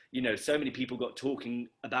performances, you know, so many people got talking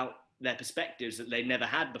about their perspectives that they never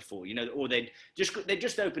had before, you know, or they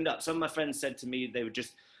just opened up. Some of my friends said to me,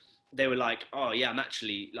 they were like, oh yeah, I'm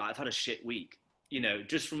actually, like, I've had a shit week, you know,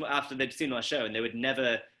 just from after they'd seen our show, and they would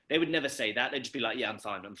never say that. They'd just be like, yeah, I'm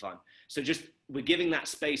fine. So just, we're giving that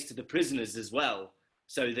space to the prisoners as well,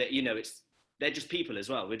 so that, you know, they're just people as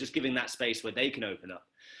well. We're just giving that space where they can open up.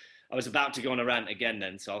 I was about to go on a rant again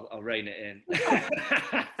then, so I'll rein it in.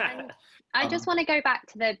 And I just want to go back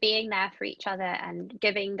to the being there for each other and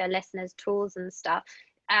giving the listeners tools and stuff.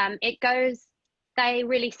 They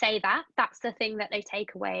really say that's the thing that they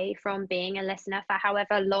take away from being a listener, for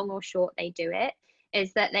however long or short they do it,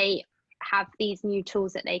 is that they have these new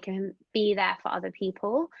tools that they can be there for other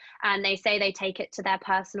people. And they say they take it to their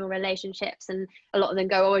personal relationships, and a lot of them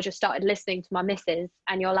go, oh, I just started listening to my missus,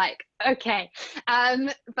 and you're like, okay.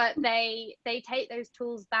 But they take those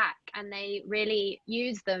tools back and they really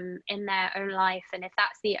use them in their own life. And if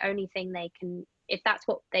that's the only thing if that's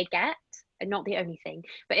what they get, and not the only thing,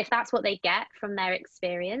 but if that's what they get from their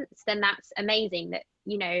experience, then that's amazing that,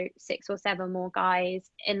 you know, 6 or 7 more guys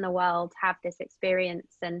in the world have this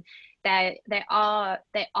experience. And they are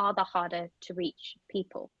the harder to reach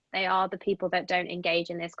people. They are the people that don't engage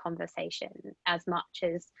in this conversation as much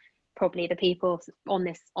as probably the people on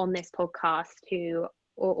this podcast, who are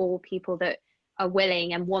all people that are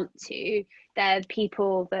willing and want to. They're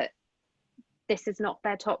people that this is not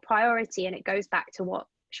their top priority. And it goes back to what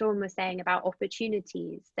Sean was saying about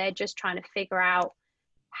opportunities. They're just trying to figure out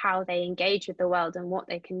how they engage with the world and what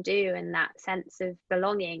they can do, and that sense of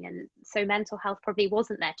belonging. And so mental health probably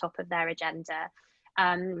wasn't their top of their agenda,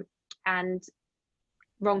 and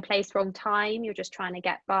wrong place, wrong time. You're just trying to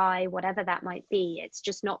get by, whatever that might be. It's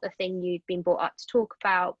just not the thing you've been brought up to talk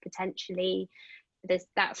about. Potentially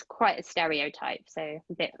that's quite a stereotype, so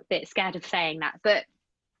a bit scared of saying that, but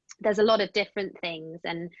there's a lot of different things.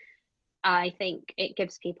 And I think it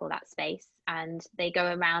gives people that space, and they go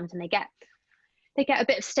around and they get a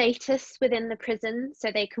bit of status within the prison,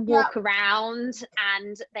 so they can walk around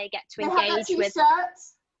and they get to engage with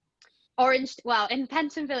orange. Well, in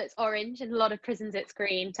Pentonville it's orange, in a lot of prisons it's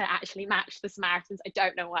green to actually match the Samaritans. I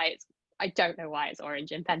don't know why it's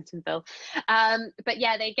orange in Pentonville, but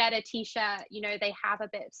yeah, they get a t-shirt. You know, they have a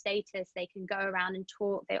bit of status. They can go around and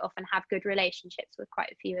talk. They often have good relationships with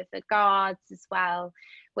quite a few of the guards as well,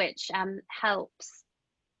 which helps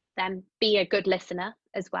them be a good listener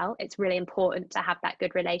as well. It's really important to have that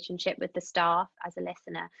good relationship with the staff as a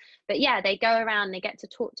listener. But yeah, they go around, they get to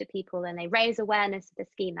talk to people, and they raise awareness of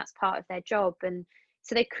the scheme. That's part of their job. And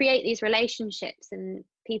so they create these relationships, and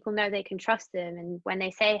people know they can trust them. And when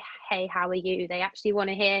they say, hey, how are you, they actually want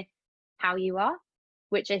to hear how you are,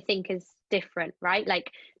 which I think is different, right?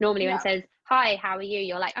 Like normally when it says, hi, how are you,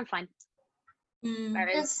 you're like, I'm fine.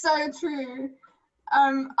 Whereas, it's so true.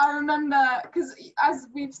 I remember, because as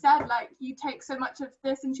we've said, like, you take so much of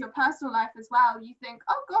this into your personal life as well. You think,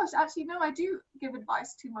 oh gosh, actually no, I do give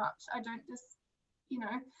advice too much. I don't just, you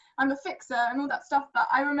know, I'm a fixer and all that stuff. But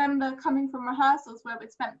I remember coming from rehearsals where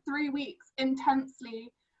we'd spent 3 weeks intensely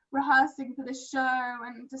rehearsing for this show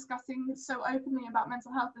and discussing so openly about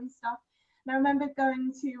mental health and stuff. And I remember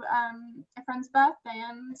going to a friend's birthday,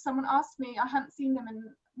 and someone asked me, I hadn't seen them in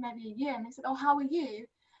maybe a year, and they said, oh, how are you?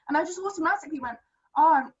 And I just automatically went,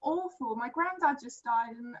 oh, I'm awful, my granddad just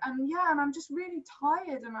died, and yeah, and I'm just really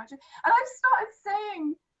tired, and I started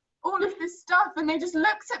saying all of this stuff, and they just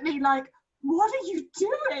looked at me like, what are you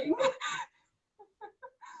doing?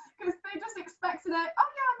 Because they just expected it,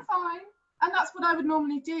 oh yeah, I'm fine, and that's what I would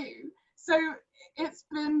normally do. So it's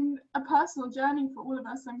been a personal journey for all of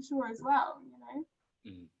us, I'm sure, as well, you know.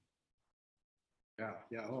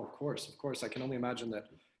 Yeah, oh, of course. I can only imagine that,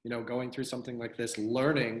 you know, going through something like this,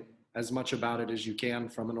 learning as much about it as you can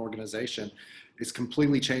from an organization is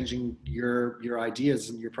completely changing your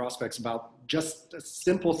ideas and your prospects about just a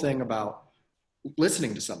simple thing about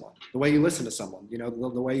listening to someone, the way you listen to someone, you know,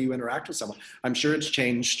 the way you interact with someone. I'm sure it's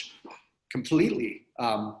changed completely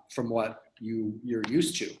from what you're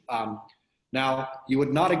used to. Now, you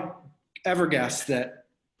would not ever guess that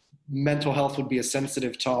mental health would be a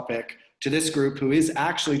sensitive topic to this group, who is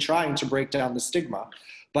actually trying to break down the stigma,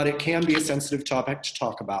 but it can be a sensitive topic to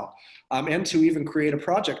talk about and to even create a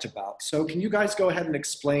project about. So can you guys go ahead and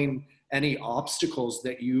explain any obstacles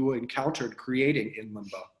that you encountered creating In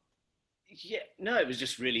Limbo? Yeah, no, it was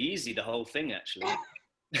just really easy, the whole thing, actually.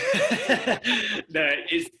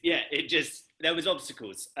 There was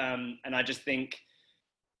obstacles. And I just think,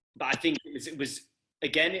 but I think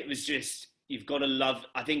it was just, you've got to love,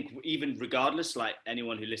 I think, even regardless, like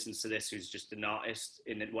anyone who listens to this who's just an artist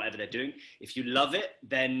in whatever they're doing, if you love it,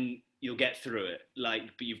 then you'll get through it. Like,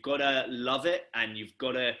 but you've got to love it, and you've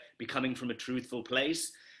got to be coming from a truthful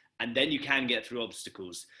place, and then you can get through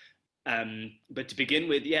obstacles. But to begin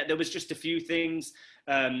with, yeah, there was just a few things.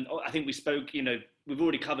 I think we spoke, you know, we've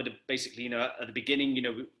already covered it basically, you know, at the beginning, you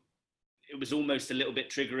know, it was almost a little bit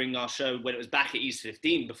triggering our show when it was back at East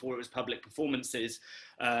 15 before it was public performances.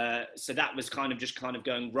 So that was kind of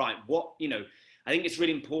going, right, what, you know, I think it's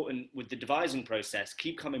really important with the devising process,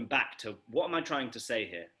 keep coming back to what am I trying to say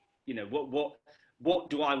here? You know, what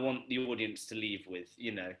do I want the audience to leave with,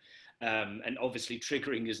 you know? And obviously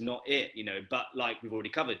triggering is not it, you know, but like we've already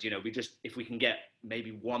covered, you know, if we can get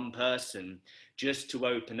maybe one person just to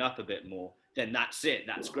open up a bit more, then that's it,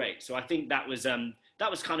 that's great. So I think that was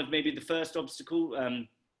kind of maybe the first obstacle.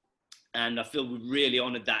 And I feel we really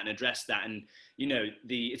honored that and addressed that. And, you know,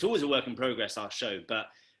 it's always a work in progress, our show, but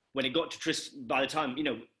when it got to Tristan, by the time, you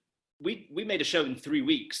know, we made a show in 3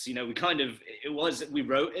 weeks, you know, we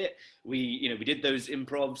wrote it, we did those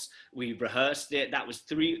improvs, we rehearsed it, that was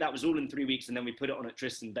all in 3 weeks, and then we put it on at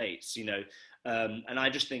Tristan Bates, you know, and I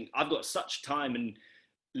just think I've got such time and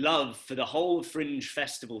love for the whole Fringe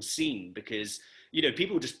festival scene, because, you know,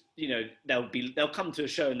 people just, you know, they'll come to a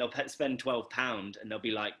show and they'll spend £12 and they'll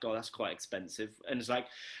be like, God, that's quite expensive. And it's like,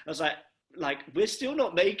 I was like, we're still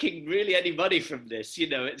not making really any money from this, you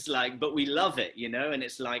know, it's like, but we love it, you know, and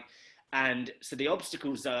it's like, and so the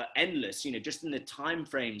obstacles are endless, you know, just in the time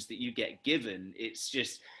frames that you get given. It's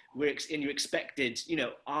just, you're expected, you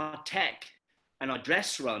know, our tech and our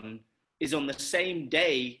dress run is on the same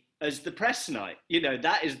day as the press night. You know,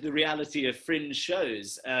 that is the reality of Fringe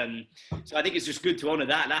shows. So I think it's just good to honor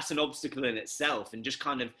that. That's an obstacle in itself, and just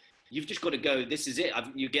kind of, you've just got to go, this is it.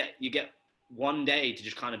 You get one day to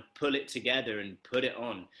just kind of pull it together and put it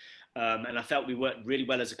on. And I felt we worked really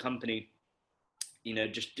well as a company, you know,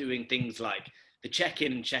 just doing things like the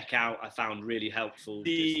check-in and check-out I found really helpful.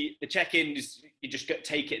 The check-in is, you just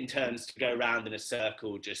take it in turns to go around in a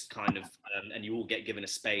circle, just kind of, and you all get given a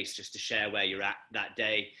space just to share where you're at that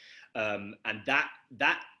day. And that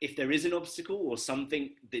if there is an obstacle or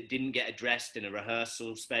something that didn't get addressed in a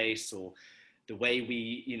rehearsal space, or the way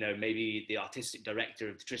we, you know, maybe the artistic director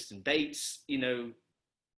of Tristan Bates, you know,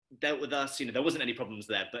 dealt with us, you know, there wasn't any problems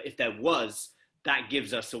there, but if there was, that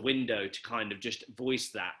gives us a window to kind of just voice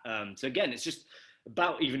that. So again, it's just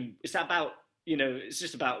about, you know, it's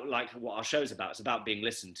just about like what our show's about. It's about being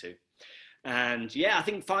listened to. And yeah, I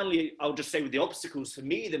think finally, I'll just say with the obstacles, for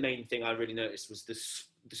me, the main thing I really noticed was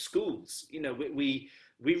the schools. You know, we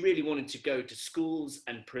really wanted to go to schools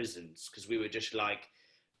and prisons, because we were just like,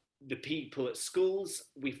 the people at schools,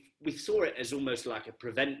 we saw it as almost like a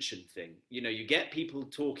prevention thing. You know, you get people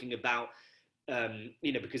talking about,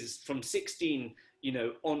 you know, because it's from 16, you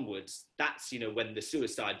know, onwards, that's, you know, when the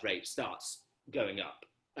suicide rate starts going up.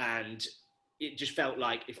 And it just felt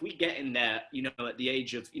like if we get in there, you know, at the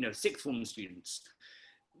age of, you know, sixth form students,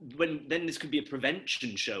 then this could be a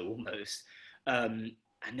prevention show almost. And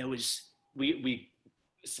there was,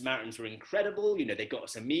 Samaritans were incredible. You know, they got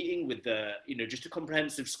us a meeting with the, you know, just a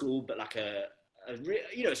comprehensive school, but like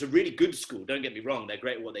you know, it's a really good school. Don't get me wrong. They're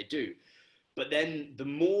great at what they do. But then the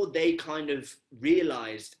more they kind of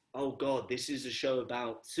realized, oh God, this is a show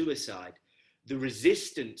about suicide, the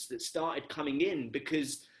resistance that started coming in,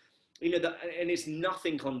 because you know, and it's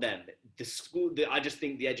nothing on them. The school, I just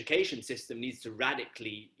think the education system needs to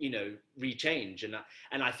radically, you know, rechange.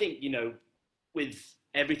 And I think, you know, with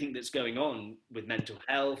everything that's going on with mental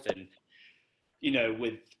health and, you know,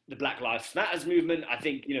 with the Black Lives Matters movement, I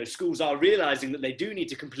think, you know, schools are realizing that they do need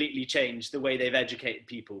to completely change the way they've educated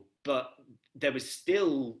people. But there was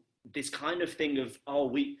still this kind of thing of, oh,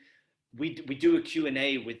 we do a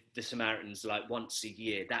Q&A with the Samaritans like once a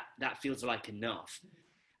year. That feels like enough.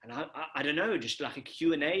 And I don't know, just like a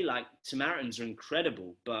Q&A, like Samaritans are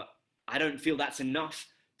incredible, but I don't feel that's enough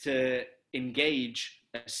to engage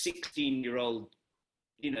a 16-year-old,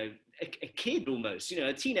 you know, a kid almost, you know,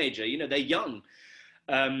 a teenager, you know, they're young.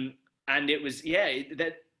 And it was, we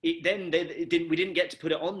didn't get to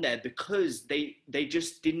put it on there because they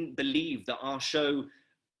just didn't believe that our show,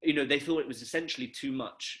 you know, they thought it was essentially too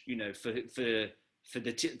much, you know, for the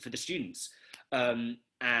students.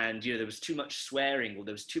 And, you know, there was too much swearing, or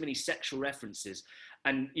there was too many sexual references.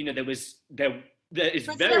 And, you know, there wasn't.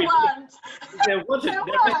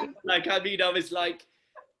 Like, I mean, I was like,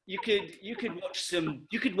 you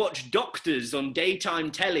could watch Doctors on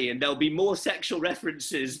daytime telly and there'll be more sexual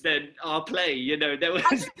references than our play, you know. There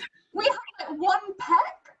was we had like one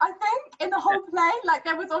peck, I think, in the whole play. Like,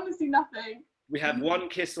 there was honestly nothing. We had one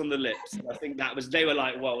kiss on the lips. And I think they were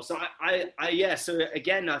like, whoa. So yeah. So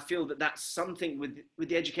again, I feel that that's something with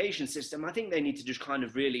the education system. I think they need to just kind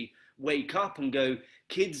of really wake up and go,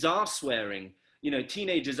 kids are swearing, you know,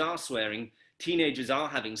 teenagers are swearing, teenagers are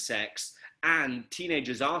having sex, and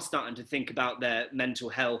teenagers are starting to think about their mental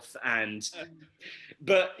health. And,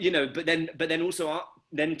 but then also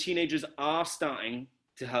teenagers are starting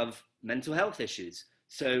to have mental health issues.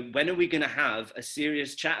 So when are we going to have a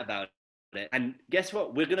serious chat about it? And guess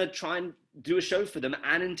what? We're going to try and do a show for them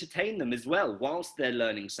and entertain them as well whilst they're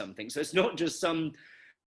learning something. So it's not just some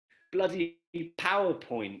bloody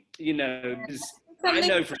PowerPoint, you know. I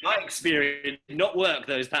know from my experience, not work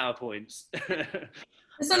those PowerPoints.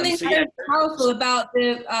 There's something very powerful about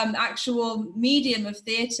the actual medium of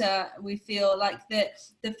theatre. We feel like the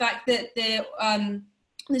fact that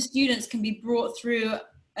the students can be brought through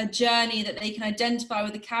a journey that they can identify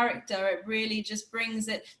with the character, it really just brings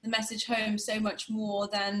the message home so much more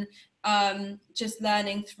than just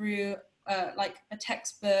learning through like a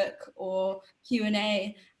textbook or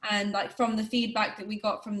Q&A. And like from the feedback that we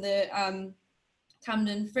got from the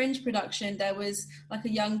Camden Fringe production, there was like a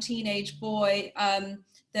young teenage boy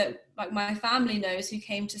that like my family knows who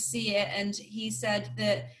came to see it, and he said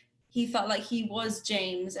that he felt like he was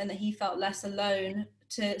James and that he felt less alone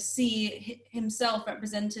to see himself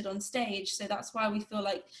represented on stage. So that's why we feel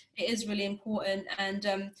like it is really important.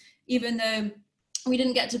 And even though we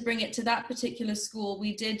didn't get to bring it to that particular school,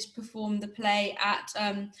 we did perform the play at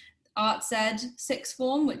Arts Ed Sixth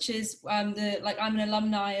Form, which is I'm an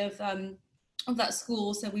alumni of that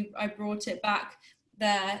school, so I brought it back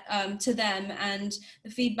there to them, and the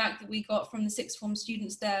feedback that we got from the sixth form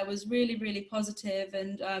students there was really, really positive,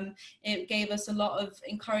 and it gave us a lot of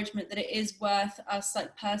encouragement that it is worth us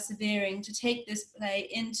like persevering to take this play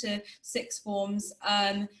into sixth forms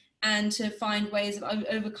and to find ways of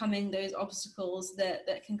overcoming those obstacles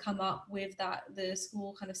that can come up with the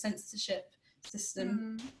school kind of censorship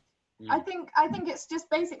system. I think it's just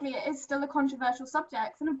basically, it is still a controversial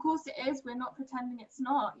subject, and of course it is. We're not pretending it's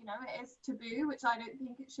not, you know, it is taboo, which I don't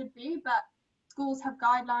think it should be, but schools have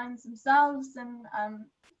guidelines themselves and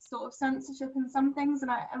sort of censorship in some things,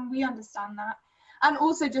 and we understand that. And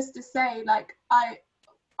also just to say, like, I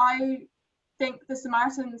think the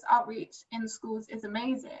Samaritans outreach in schools is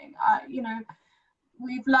amazing. You know,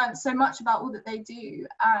 we've learned so much about all that they do,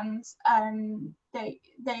 and they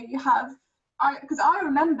have, because I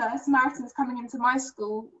remember Samaritans coming into my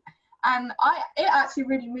school, and it actually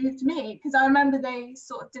really moved me, because I remember they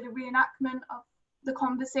sort of did a reenactment of the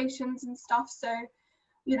conversations and stuff. So,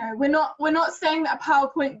 you know, we're not saying that a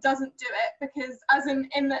PowerPoint doesn't do it, because as in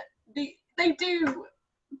that they do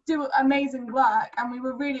amazing work, and we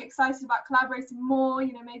were really excited about collaborating more,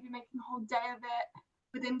 you know, maybe making a whole day of it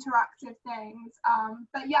with interactive things,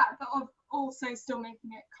 but also still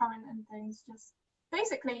making it current and things. Just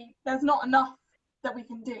basically, there's not enough that we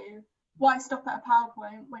can do. Why stop at a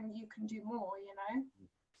PowerPoint when you can do more, you know?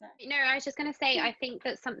 So. No, I was just going to say, I think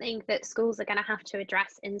that's something that schools are going to have to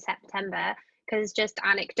address in September, because just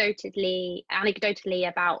anecdotally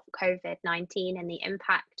about COVID-19 and the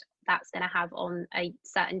impact that's going to have on a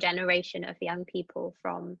certain generation of young people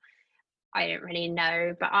from, I don't really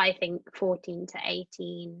know, but I think 14 to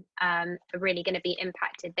 18 are really going to be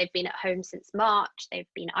impacted. They've been at home since March, they've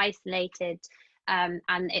been isolated,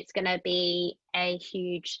 and it's going to be a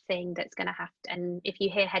huge thing that's going to have to, and if you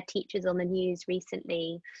hear head teachers on the news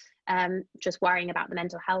recently just worrying about the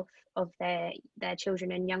mental health of their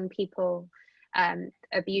children and young people.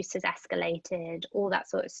 Abuse has escalated, all that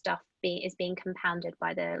sort of stuff is being compounded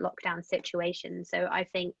by the lockdown situation. So I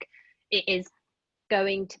think it is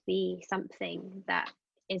going to be something that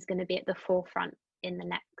is going to be at the forefront in the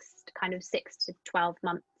next kind of 6 to 12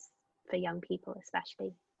 months for young people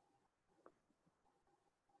especially.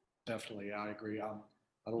 Definitely, I agree.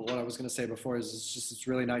 What I was going to say before is it's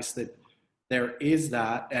really nice that there is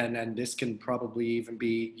that, and this can probably even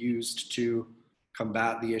be used to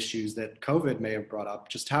combat the issues that COVID may have brought up.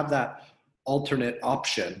 Just have that alternate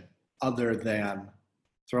option other than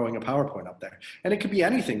throwing a PowerPoint up there. And it could be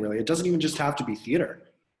anything really. It doesn't even just have to be theater.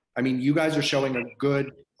 I mean, you guys are showing a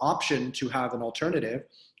good option to have an alternative,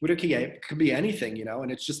 but it could be anything, you know,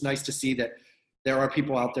 and it's just nice to see that there are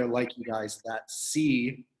people out there like you guys that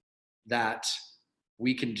see that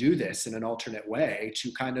we can do this in an alternate way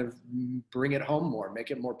to kind of bring it home more, make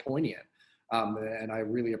it more poignant. And I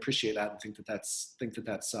really appreciate that and think that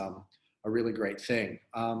that's a really great thing.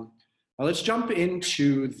 Now let's jump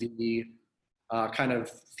into the kind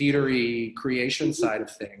of theatery creation side of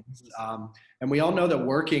things. And we all know that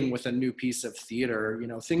working with a new piece of theater, you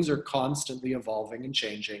know, things are constantly evolving and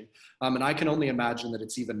changing. And I can only imagine that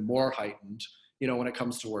it's even more heightened, you know, when it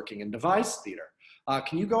comes to working in devised theater.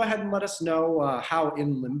 Can you go ahead and let us know how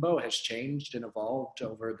In Limbo has changed and evolved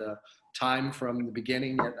over the time from the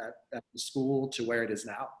beginning at the school to where it is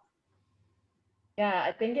now? Yeah,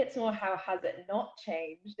 I think it's more how has it not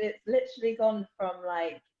changed. It's literally gone from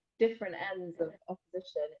like different ends of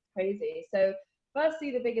opposition. It's crazy. So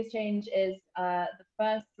firstly, the biggest change is the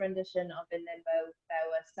first rendition of In Limbo, there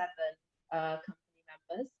were 7 company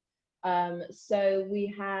members. So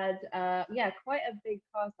we had, quite a big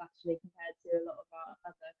cast actually compared to a lot of our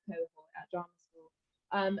other cohort at drama school.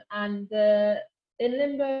 And the In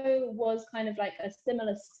Limbo was kind of like a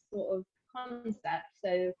similar sort of concept.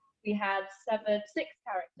 So we had 6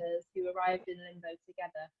 characters who arrived in Limbo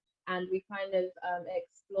together, and we kind of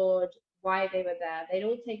explored why they were there. They'd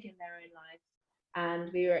all taken their own lives,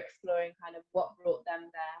 and we were exploring kind of what brought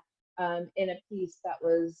them there in a piece that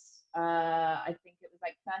was, I think it was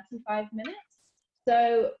like 35 minutes.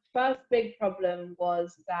 So first big problem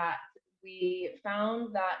was that we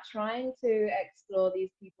found that trying to explore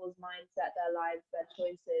these people's mindset, their lives, their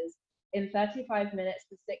choices in 35 minutes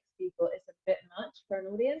for 6 people is a bit much for an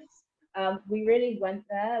audience. We really went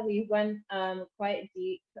there. We went quite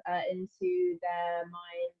deep into their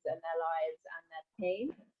minds and their lives and their pain.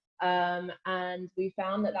 And we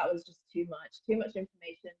found that was just too much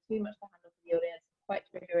information, too much to handle for the audience, quite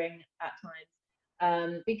triggering at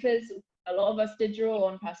times, because a lot of us did draw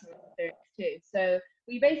on personal experience too. So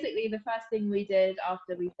we basically, the first thing we did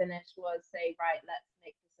after we finished was say, right, let's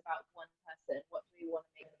make this about one person. What do we want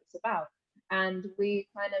to make this about? And we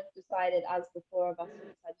kind of decided, as the 4 of us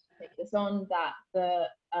decided to take this on, that the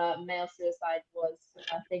male suicide was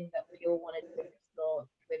a thing that we all wanted to explore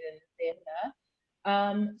within the theatre.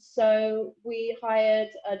 So we hired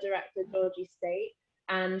a director, Georgie State,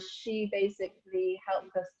 and she basically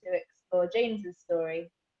helped us to explore James's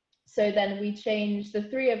story. So then we changed, the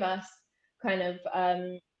 3 of us kind of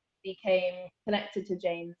became connected to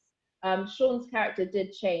James. Sean's character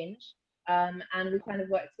did change, and we kind of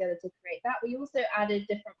worked together to create that. We also added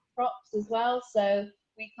different props as well. So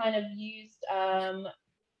we kind of used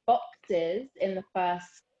boxes in the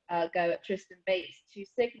first go at Tristan Bates to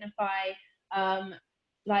signify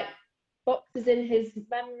like boxes in his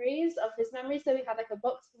memories. So we had like a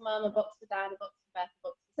box for Mum, a box for Dad, a box for Beth, a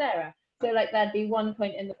box for Sarah. So like there'd be one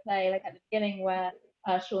point in the play, like at the beginning, where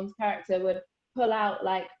Sean's character would pull out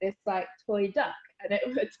like this like toy duck, and it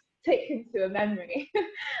would take him to a memory.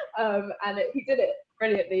 And he did it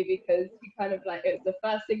brilliantly, because he kind of like, it was the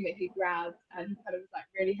first thing that he grabbed and kind of was like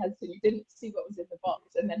really hesitant. He didn't see what was in the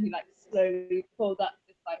box, and then he like slowly pulled up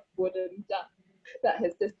this like wooden duck that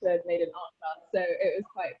his sister had made in art class. So it was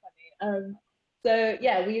quite funny. So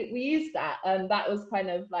yeah, we used that, and that was kind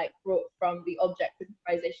of like brought from the object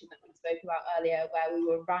improvisation that we spoke about earlier, where we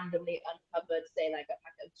were randomly uncovered, say like a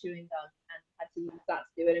packet of chewing gum, and had to use that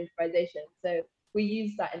to do an improvisation. So we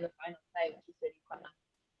used that in the final play, which was really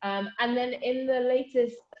fun. And then in the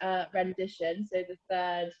latest rendition, so the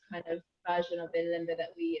 3rd kind of version of In Limbo that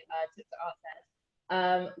we took to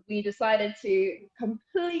ArtSet, we decided to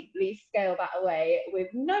completely scale that away with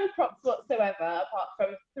no props whatsoever, apart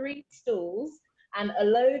from 3 stools and a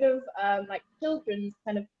load of like children's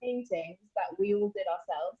kind of paintings that we all did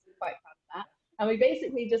ourselves. We're quite proud of that. And we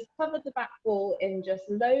basically just covered the back wall in just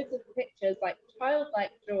loads of pictures, like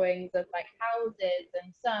childlike drawings of like houses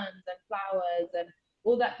and suns and flowers and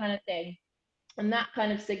all that kind of thing. And that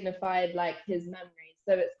kind of signified like his memories.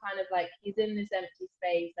 So it's kind of like he's in this empty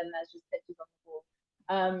space and there's just pictures on the wall.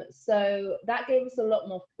 So that gave us a lot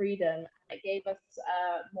more freedom. It gave us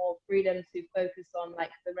more freedom to focus on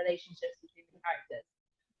like the relationships between the characters.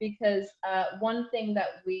 Because one thing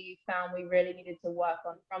that we found we really needed to work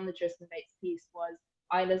on from the Tristan Bates piece was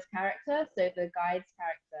Isla's character, so the guide's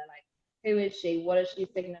character, like who is she? What does she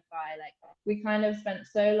signify? Like we kind of spent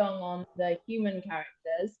so long on the human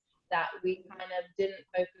characters that we kind of didn't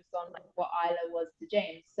focus on like what Isla was to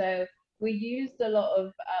James. So we used a lot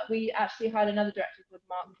of, we actually had another director called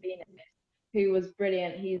Mark Phoenix, who was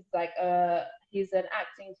brilliant. He's like, he's an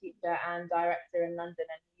acting teacher and director in London,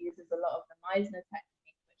 and he uses a lot of the Meisner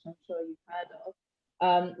technique, which I'm sure you've heard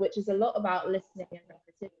of, which is a lot about listening and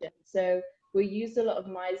repetition. So we used a lot of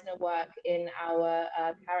Meisner work in our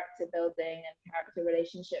character building and character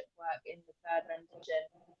relationship work in the third rendition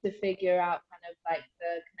to figure out kind of like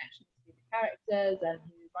the connections between the characters and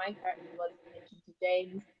who my character was in relation to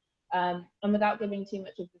James. And without giving too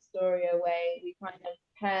much of the story away, we kind of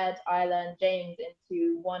paired Isla and James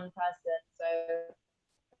into one person. So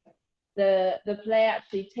the play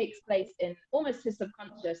actually takes place in almost his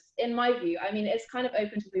subconscious, in my view. I mean, it's kind of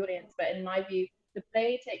open to the audience, but in my view, the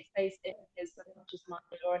play takes place in his subconscious mind,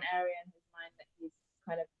 or an area in his mind that he's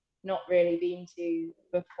kind of not really been to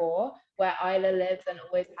before, where Isla lives and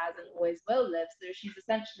always has and always will live. So she's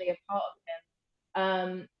essentially a part of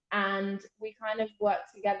him. And we kind of work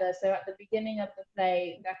together. So at the beginning of the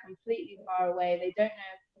play, they're completely far away. They don't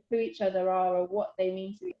know who each other are or what they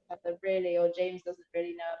mean to each other really, or James doesn't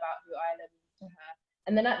really know about who Isla means to her.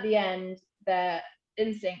 And then at the end, they're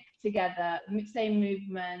in sync together, same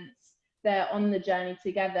movements, they're on the journey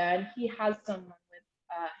together, and he has someone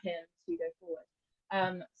with him to go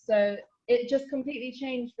forward. So it just completely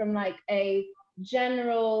changed from like a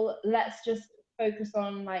general, let's just focus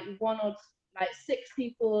on like one or like 6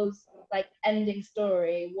 people's like ending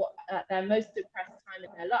story, what their most depressed time in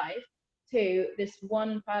their life, to this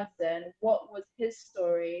one person, what was his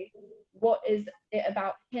story, what is it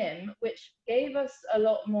about him, which gave us a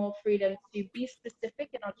lot more freedom to be specific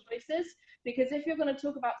in our choices. Because if you're going to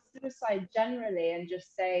talk about suicide generally and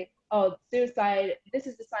just say, oh, suicide, this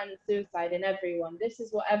is the sign of suicide in everyone, this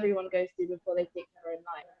is what everyone goes through before they take their own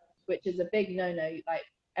life, which is a big no-no, like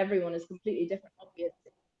everyone is completely different,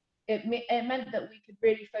 obviously. It meant that we could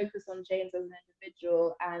really focus on James as an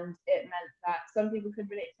individual, and it meant that some people could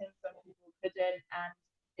relate to him, some people couldn't, and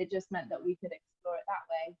it just meant that we could explore it that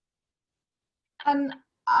way. And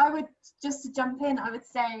I would, just to jump in, I would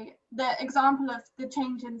say the example of the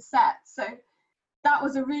change in set. So that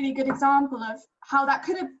was a really good example of how that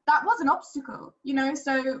was an obstacle, you know.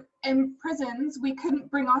 So in prisons, we couldn't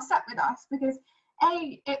bring our set with us because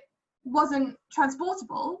it wasn't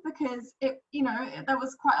transportable, because it, you know, there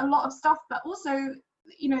was quite a lot of stuff, but also,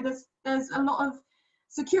 you know, there's a lot of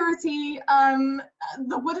security.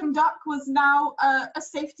 The wooden duck was now a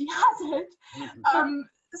safety hazard.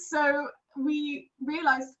 So we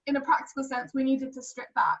realized in a practical sense we needed to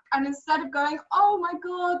strip back, and instead of going, oh my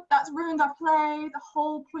god, that's ruined our play, the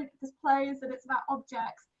whole point of this play is that it's about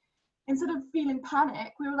objects, instead of feeling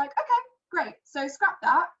panic, we were like, okay, great, so scrap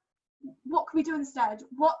that, what can we do instead?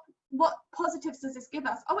 What positives does this give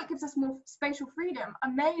us? Oh, it gives us more spatial freedom.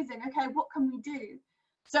 Amazing. Okay, what can we do?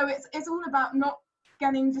 So it's all about not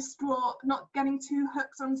getting distraught, not getting too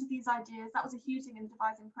hooked onto these ideas. That was a huge thing in the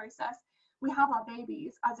devising process. We have our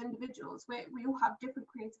babies as individuals. We all have different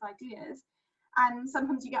creative ideas. And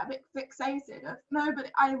sometimes you get a bit fixated of, no, but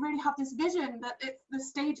I really have this vision that the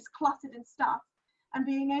stage is cluttered and stuff. And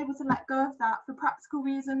being able to let go of that for practical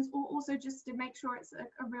reasons, or also just to make sure it's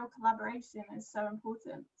a real collaboration, is so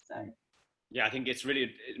important. So yeah, I think it's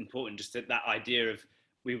really important, just that idea of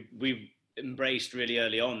we've embraced really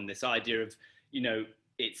early on this idea of, you know,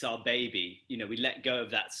 it's our baby, you know, we let go of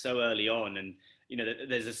that so early on. And you know,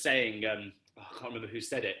 there's a saying, I can't remember who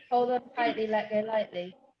said it, hold on tightly, let go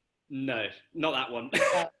lightly. No, not that one.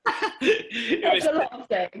 That's a lot of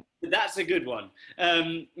saying. That's a good one.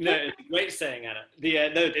 No, it's a great saying, Anna.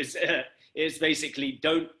 It's basically,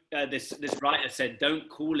 don't. This writer said, don't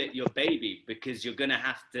call it your baby because you're gonna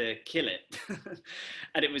have to kill it.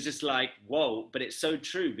 And it was just like, whoa! But it's so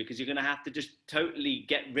true, because you're gonna have to just totally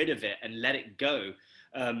get rid of it and let it go.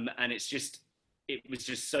 And it was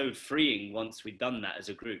just so freeing once we'd done that as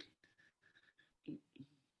a group.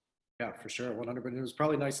 Yeah, for sure, 100%. It was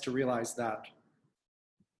probably nice to realize that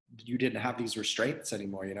you didn't have these restraints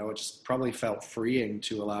anymore, you know. It just probably felt freeing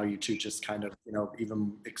to allow you to just kind of, you know,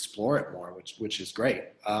 even explore it more, which is great.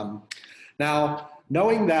 Now,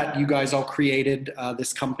 knowing that you guys all created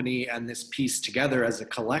this company and this piece together as a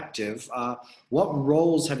collective, what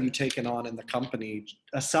roles have you taken on in the company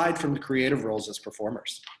aside from the creative roles as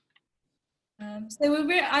performers?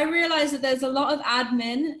 I realized that there's a lot of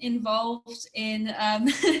admin involved in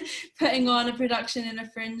putting on a production in a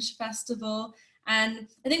fringe festival. And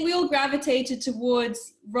I think we all gravitated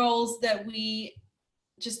towards roles that we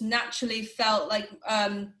just naturally felt like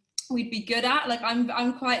we'd be good at. Like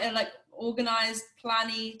I'm quite a organized,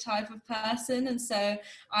 planny type of person, and so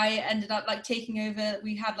I ended up taking over.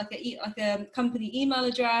 We had a company email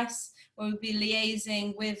address where we'd be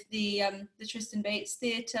liaising with the Tristan Bates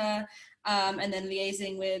Theatre, and then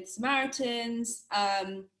liaising with Samaritans,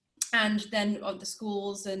 and then of the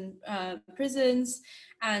schools and prisons.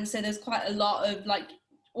 And so there's quite a lot of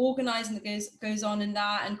organizing that goes on in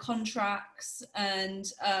that, and contracts, and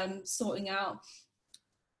sorting out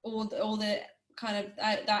all the kind of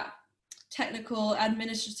that technical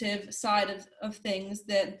administrative side of things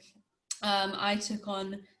that I took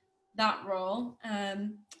on that role,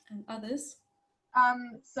 and others.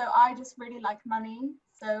 So I just really like money,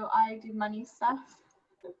 so I do money stuff.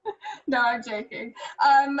 No, I'm joking.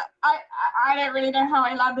 I don't really know how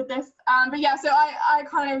I landed this, but yeah, so I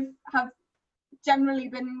kind of have generally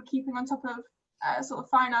been keeping on top of sort of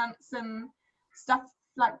finance and stuff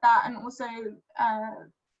like that, and also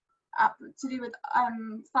to do with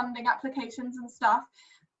funding applications and stuff.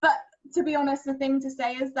 But to be honest, the thing to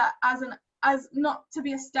say is that as not to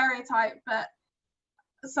be a stereotype, but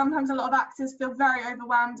sometimes a lot of actors feel very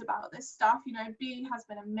overwhelmed about this stuff. You know, Bea has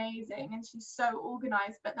been amazing and she's so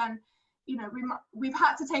organized, but then, you know, we've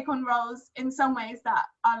had to take on roles in some ways that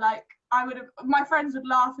are my friends would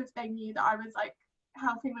laugh if they knew that I was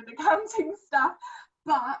helping with accounting stuff,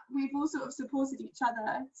 but we've all sort of supported each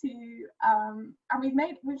other to and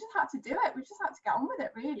we've just had to do it. We've just had to get on with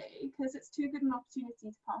it, really, because it's too good an opportunity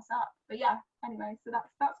to pass up. But yeah, anyway, so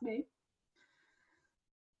that's me.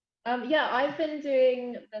 Yeah, I've been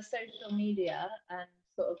doing the social media and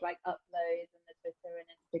sort of uploads and the Twitter and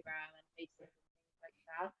Instagram and Facebook and things like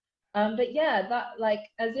that. But yeah, that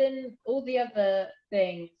as in all the other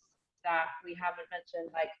things that we haven't mentioned,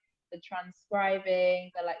 the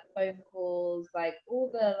transcribing, the phone calls, all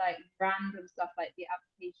the random stuff, the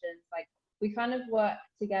applications, we kind of work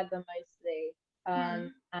together mostly.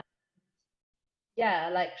 And yeah,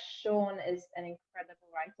 Sean is an incredible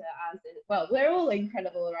writer, well, we're all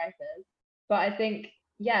incredible writers, but I think,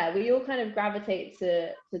 yeah, we all kind of gravitate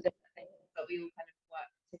to different things, but we all kind of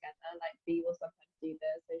work together. Bea will sometimes do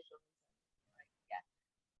the social,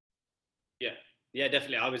 yeah,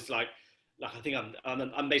 definitely. I was I think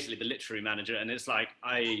I'm basically the literary manager, and it's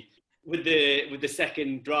with the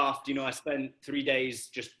second draft, you know, I spent 3 days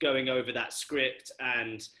just going over that script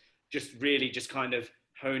and just really just kind of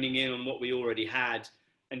honing in on what we already had,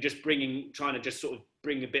 and just trying to just sort of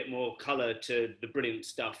bring a bit more color to the brilliant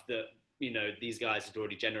stuff that, you know, these guys had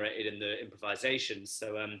already generated in the improvisations.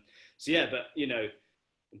 So yeah, but you know,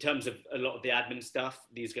 in terms of a lot of the admin stuff,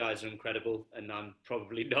 these guys are incredible, and I'm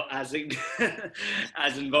probably not as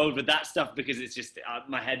as involved with that stuff because it's just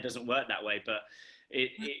my head doesn't work that way. But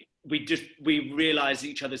we realize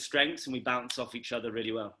each other's strengths and we bounce off each other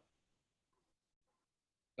really well.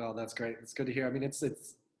 Oh, that's great. It's good to hear. I mean, it's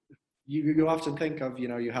you often think of, you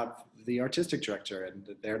know, you have the artistic director and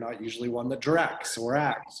they're not usually one that directs or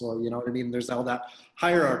acts, or, you know what I mean? There's all that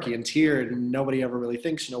hierarchy and tier, and nobody ever really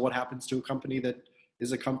thinks, you know, what happens to a company that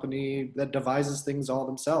is a company that devises things all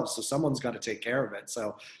themselves. So someone's got to take care of it.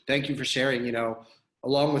 So thank you for sharing, you know,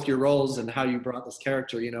 along with your roles and how you brought this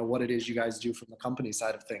character, you know, what it is you guys do from the company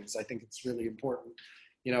side of things. I think it's really important,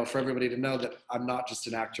 you know, for everybody to know that I'm not just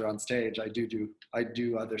an actor on stage. I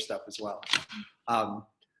do other stuff as well.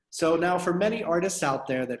 So now, for many artists out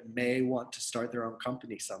there that may want to start their own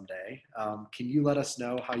company someday, can you let us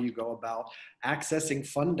know how you go about accessing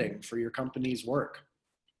funding for your company's work?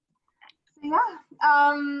 Yeah,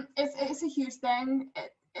 it's a huge thing.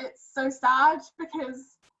 It's so sad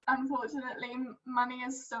because unfortunately money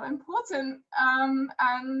is so important,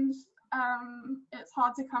 and it's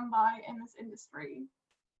hard to come by in this industry,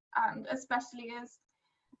 and especially as,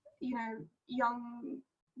 you know, young,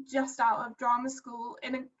 just out of drama school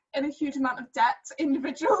in a huge amount of debt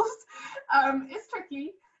individuals. It's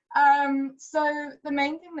tricky. So the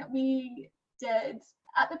main thing that we did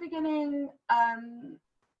at the beginning,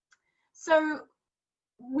 so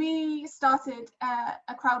we started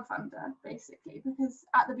a crowdfunder, basically, because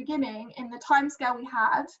at the beginning, in the timescale we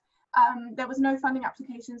had, there was no funding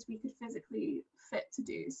applications we could physically fit to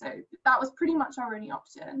do. So that was pretty much our only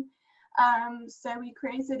option. So we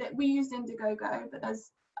created it. We used Indiegogo, but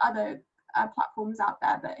there's other platforms out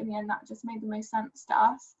there, but in the end that just made the most sense to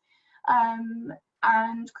us.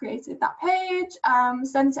 And created that page,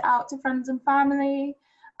 sent it out to friends and family,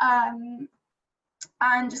 and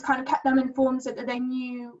just kind of kept them informed so that they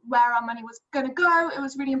knew where our money was going to go. It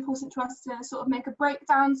was really important to us to sort of make a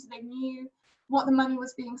breakdown so they knew what the money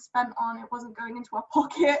was being spent on. It wasn't going into our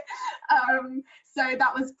pocket. So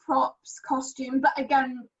that was props, costume, but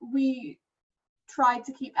again, we tried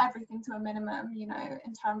to keep everything to a minimum, you know,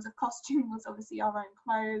 in terms of costume was obviously our own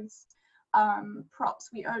clothes.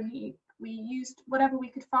 Props, we used whatever we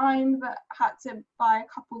could find, but had to buy a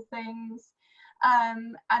couple things.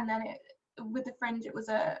 And then with the Fringe, it was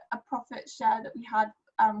a profit share that we had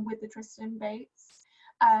with the Tristan Bates.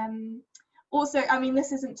 Also, I mean,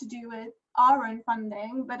 this isn't to do with our own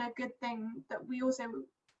funding, but a good thing that we also,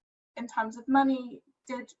 in terms of money,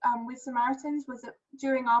 did with Samaritans was that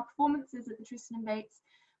during our performances at the Tristan Bates,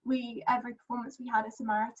 every performance we had a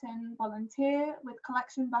Samaritan volunteer with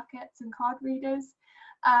collection buckets and card readers.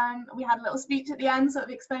 We had a little speech at the end sort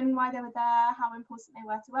of explaining why they were there, how important they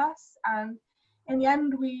were to us, and in the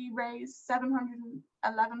end we raised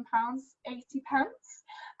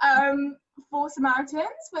 £711.80 for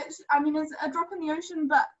Samaritans, which I mean is a drop in the ocean,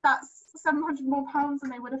 but that's 700 more pounds than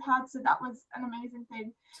they would have had, so that was an amazing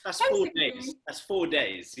thing. That's 4 days. That's 4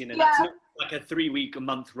 days, you know. Yeah. That's not like a 3-week, a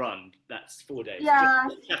month run. That's 4 days. Yeah.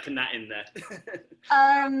 Just chucking that in there.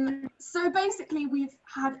 So basically we've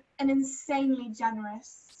had an insanely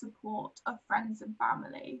generous support of friends and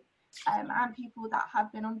family, and people that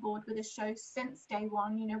have been on board with the show since day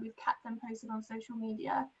one. You know, we've kept them posted on social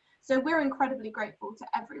media, so we're incredibly grateful to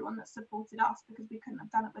everyone that supported us, because we couldn't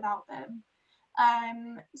have done it without them.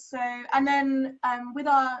 And then with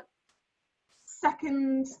our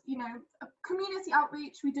second, you know, community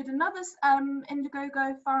outreach, we did another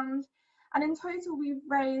Indiegogo fund, and in total we've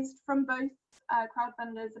raised from both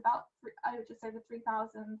crowdfunders about just over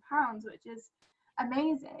 £3,000, which is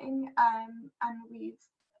amazing. And we've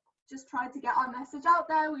just tried to get our message out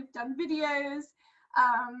there. We've done videos,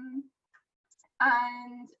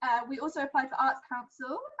 and we also applied for Arts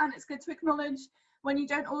Council, and it's good to acknowledge when you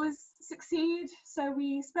don't always succeed. So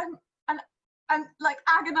we spent an like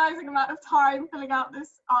agonizing amount of time filling out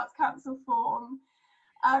this Arts Council form,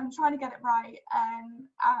 trying to get it right, and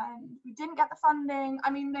we didn't get the funding.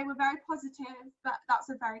 I mean, they were very positive, but that's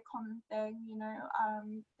a very common thing, you know.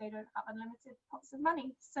 They don't have unlimited pots of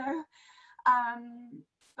money, so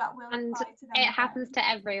but we'll apply to them. It happens to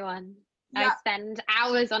everyone. Yeah. I spend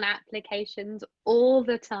hours on applications all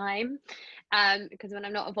the time, because when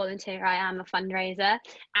I'm not a volunteer, I am a fundraiser,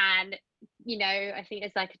 and you know, I think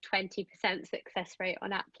it's like a 20% success rate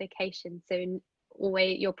on applications. So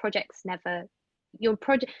always your project's never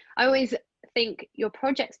I always think your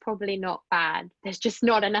project's probably not bad. There's just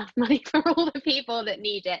not enough money for all the people that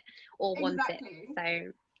need it or want it.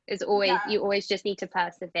 So it's always, you always just need to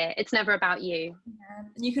persevere. It's never about you. Yeah.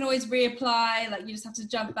 And you can always reapply, like you just have to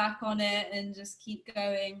jump back on it and just keep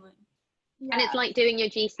going. And it's like doing your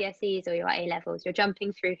GCSEs or your A levels. You're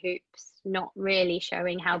jumping through hoops, not really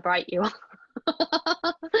showing how bright you are.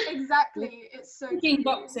 Exactly. It's so ticking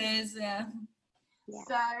boxes. Yeah.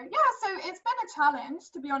 So it's been a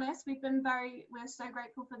challenge, to be honest. We're so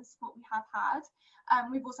grateful for the support we have had.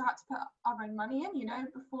 We've also had to put our own money in, you know,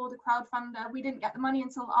 before the crowdfunder. We didn't get the money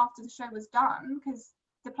until after the show was done, because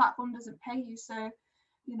the platform doesn't pay you. So,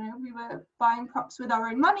 you know, we were buying props with our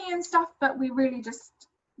own money and stuff, but we really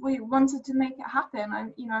we wanted to make it happen.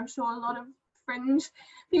 I'm sure a lot of Fringe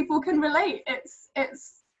people can relate. It's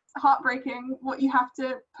heartbreaking what you have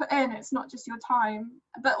to put in. It's not just your time,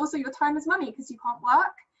 but also your time is money, because you can't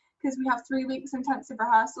work, because we have 3 weeks intensive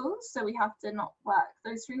rehearsals, so we have to not work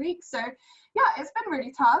those 3 weeks. So yeah, it's been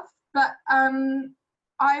really tough, but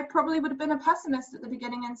I probably would have been a pessimist at the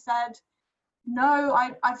beginning and said, no,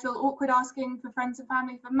 I feel awkward asking for friends and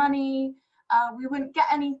family for money. We wouldn't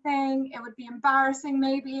get anything. It would be embarrassing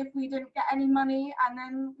maybe if we didn't get any money. And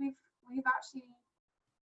then we've actually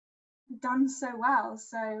done so well.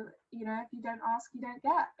 So, you know, if you don't ask, you don't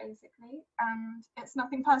get, basically. And it's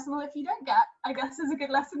nothing personal if you don't get, I guess, is a good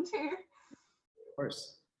lesson too. Of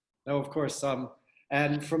course. No, of course.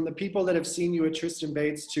 And from the people that have seen you at Tristan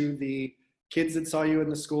Bates to the kids that saw you in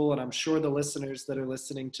the school, and I'm sure the listeners that are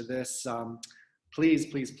listening to this, please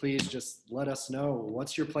just let us know,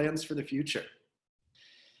 what's your plans for the future?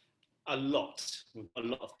 A lot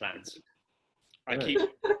of plans. I keep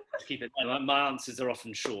it. My answers are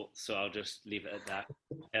often short, so I'll just leave it at that.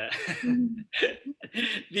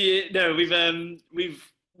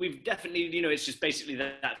 We've definitely, you know, it's just basically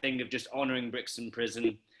that thing of just honouring Brixton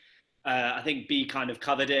Prison. I think B kind of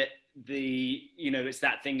covered it. You know, it's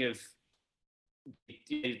that thing of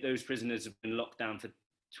those prisoners have been locked down for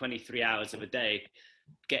 23 hours of a day,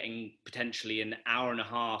 getting potentially an hour and a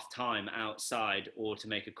half time outside or to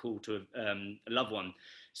make a call to a loved one.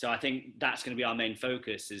 So I think that's going to be our main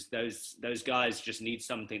focus, is those guys just need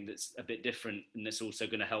something that's a bit different, and that's also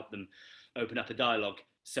going to help them open up a dialogue.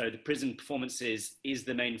 So the prison performances is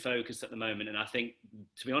the main focus at the moment. And I think,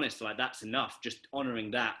 to be honest, like, that's enough, just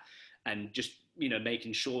honoring that, and just, you know,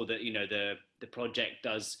 making sure that, you know, the project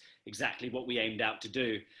does exactly what we aimed out to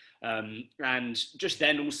do. And just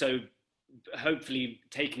then also hopefully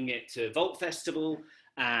taking it to Vault Festival,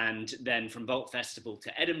 and then from Vault Festival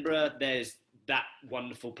to Edinburgh. There's that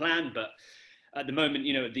wonderful plan. But at the moment,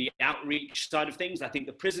 you know, the outreach side of things, I think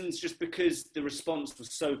the prisons, just because the response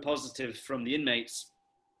was so positive from the inmates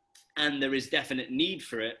and there is definite need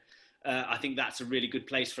for it, I think that's a really good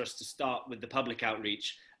place for us to start with the public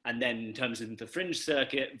outreach. And then in terms of the fringe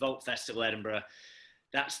circuit, Vault Festival, Edinburgh,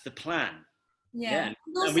 that's the plan. Yeah, and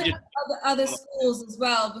also other schools as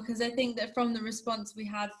well, because I think that from the response we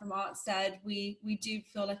had from Artsted, we do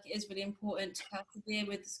feel like it is really important to persevere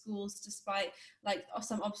with the schools despite like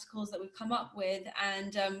some obstacles that we've come up with,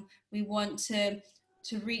 and we want to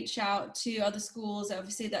reach out to other schools.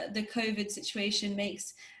 Obviously, that the COVID situation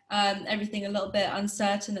makes everything a little bit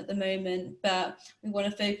uncertain at the moment, but we want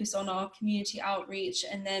to focus on our community outreach,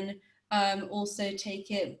 and then also take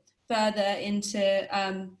it further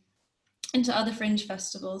into other fringe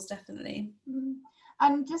festivals, definitely.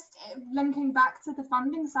 And just linking back to the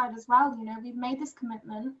funding side as well, you know, we've made this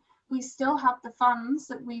commitment. We still have the funds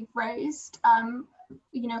that we've raised.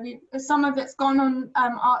 You know, some of it's gone on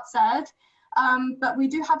Artsed, but we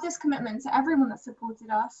do have this commitment to everyone that supported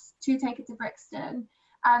us to take it to Brixton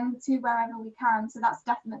and to wherever we can. So that's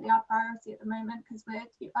definitely our priority at the moment, because we're,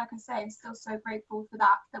 like I say, still so grateful for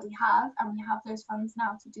that we have, and we have those funds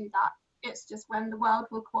now to do that. It's just when the world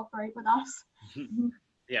will cooperate with us.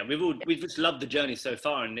 Yeah, we've just loved the journey so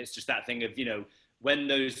far, and it's just that thing of, you know, when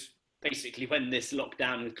this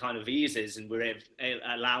lockdown kind of eases and we're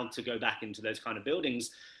allowed to go back into those kind of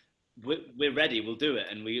buildings, we're ready, we'll do it,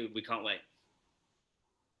 and we can't wait.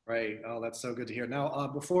 Right. Oh, that's so good to hear. Now,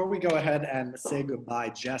 before we go ahead and say goodbye,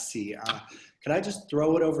 Jesse, could I just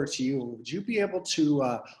throw it over to you? Would you be able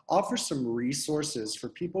to offer some resources for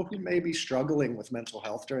people who may be struggling with mental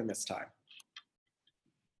health during this time?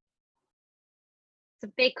 It's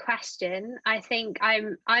a big question. I think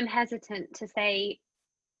I'm hesitant to say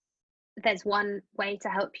there's one way to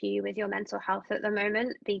help you with your mental health at the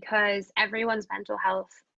moment, because everyone's mental health,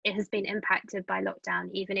 it has been impacted by lockdown.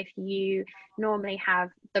 Even if you normally have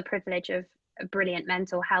the privilege of brilliant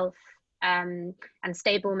mental health and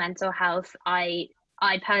stable mental health, I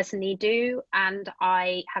personally do, and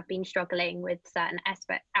I have been struggling with certain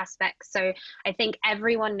aspects. So I think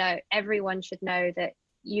everyone should know that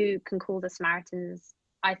you can call the Samaritans.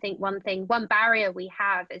 I think one barrier we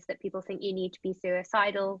have is that people think you need to be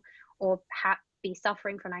suicidal or be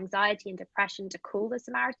suffering from anxiety and depression to call the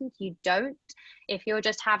Samaritans. You don't. If you're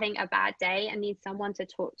just having a bad day and need someone to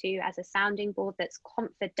talk to as a sounding board that's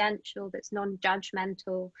confidential, that's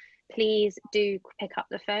non-judgmental, please do pick up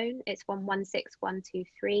the phone. It's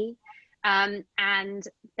 116123. And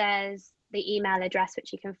there's the email address,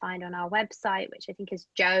 which you can find on our website, which I think is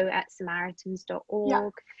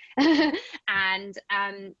joe@samaritans.org. Yeah. And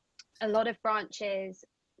a lot of branches,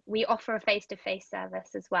 we offer a face-to-face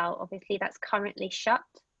service as well. Obviously, that's currently shut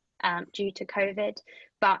due to COVID,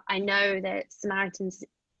 but I know that Samaritans,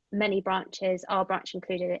 many branches, our branch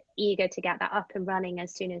included, are eager to get that up and running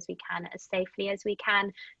as soon as we can, as safely as we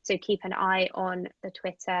can. So keep an eye on the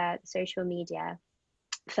Twitter, social media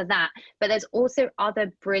for that. But there's also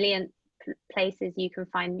other brilliant places you can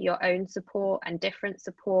find your own support and different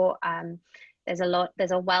support. There's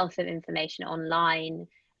a wealth of information online.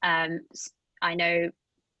 I know,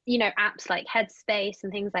 you know, apps like Headspace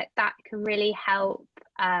and things like that can really help.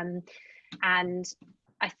 And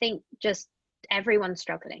I think just everyone's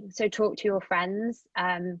struggling. So talk to your friends.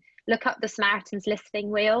 Look up the Samaritans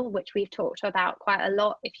listening wheel, which we've talked about quite a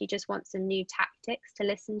lot. If you just want some new tactics to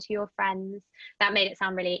listen to your friends, that made it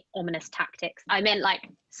sound really ominous, tactics. I meant like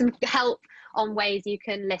some help on ways you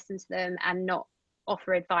can listen to them and not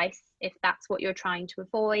offer advice if that's what you're trying to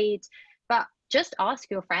avoid. But just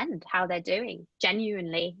ask your friend how they're doing,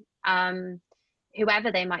 genuinely,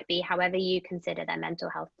 whoever they might be, however you consider their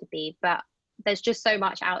mental health to be. But there's just so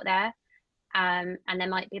much out there. And there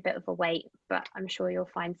might be a bit of a wait, but I'm sure you'll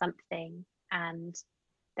find something. And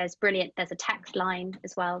there's a text line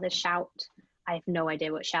as well, there's Shout. I have no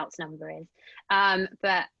idea what Shout's number is,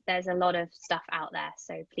 but there's a lot of stuff out there,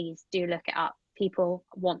 so please do look it up. People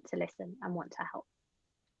want to listen and want to help.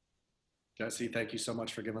 Jesse, thank you so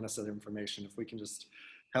much for giving us that information. If we can just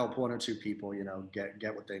help one or two people,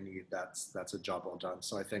 get what they need, that's a job well done.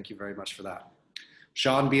 So I thank you very much for that.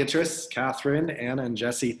 Sean, Beatrice, Catherine, Anna, and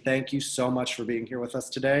Jesse, thank you so much for being here with us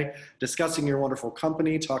today, discussing your wonderful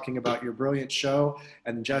company, talking about your brilliant show,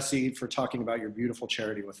 and Jesse for talking about your beautiful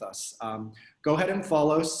charity with us. Go ahead and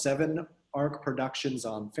follow 7 Arc Productions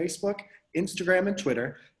on Facebook, Instagram, and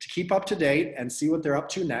Twitter to keep up to date and see what they're up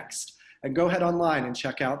to next. And go ahead online and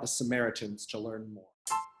check out The Samaritans to learn more.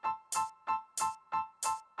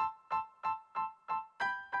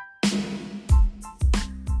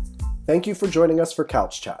 Thank you for joining us for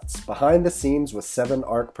Couch Chats, behind the scenes with 7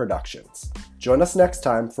 Arc Productions. Join us next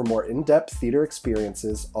time for more in-depth theater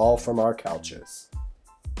experiences, all from our couches.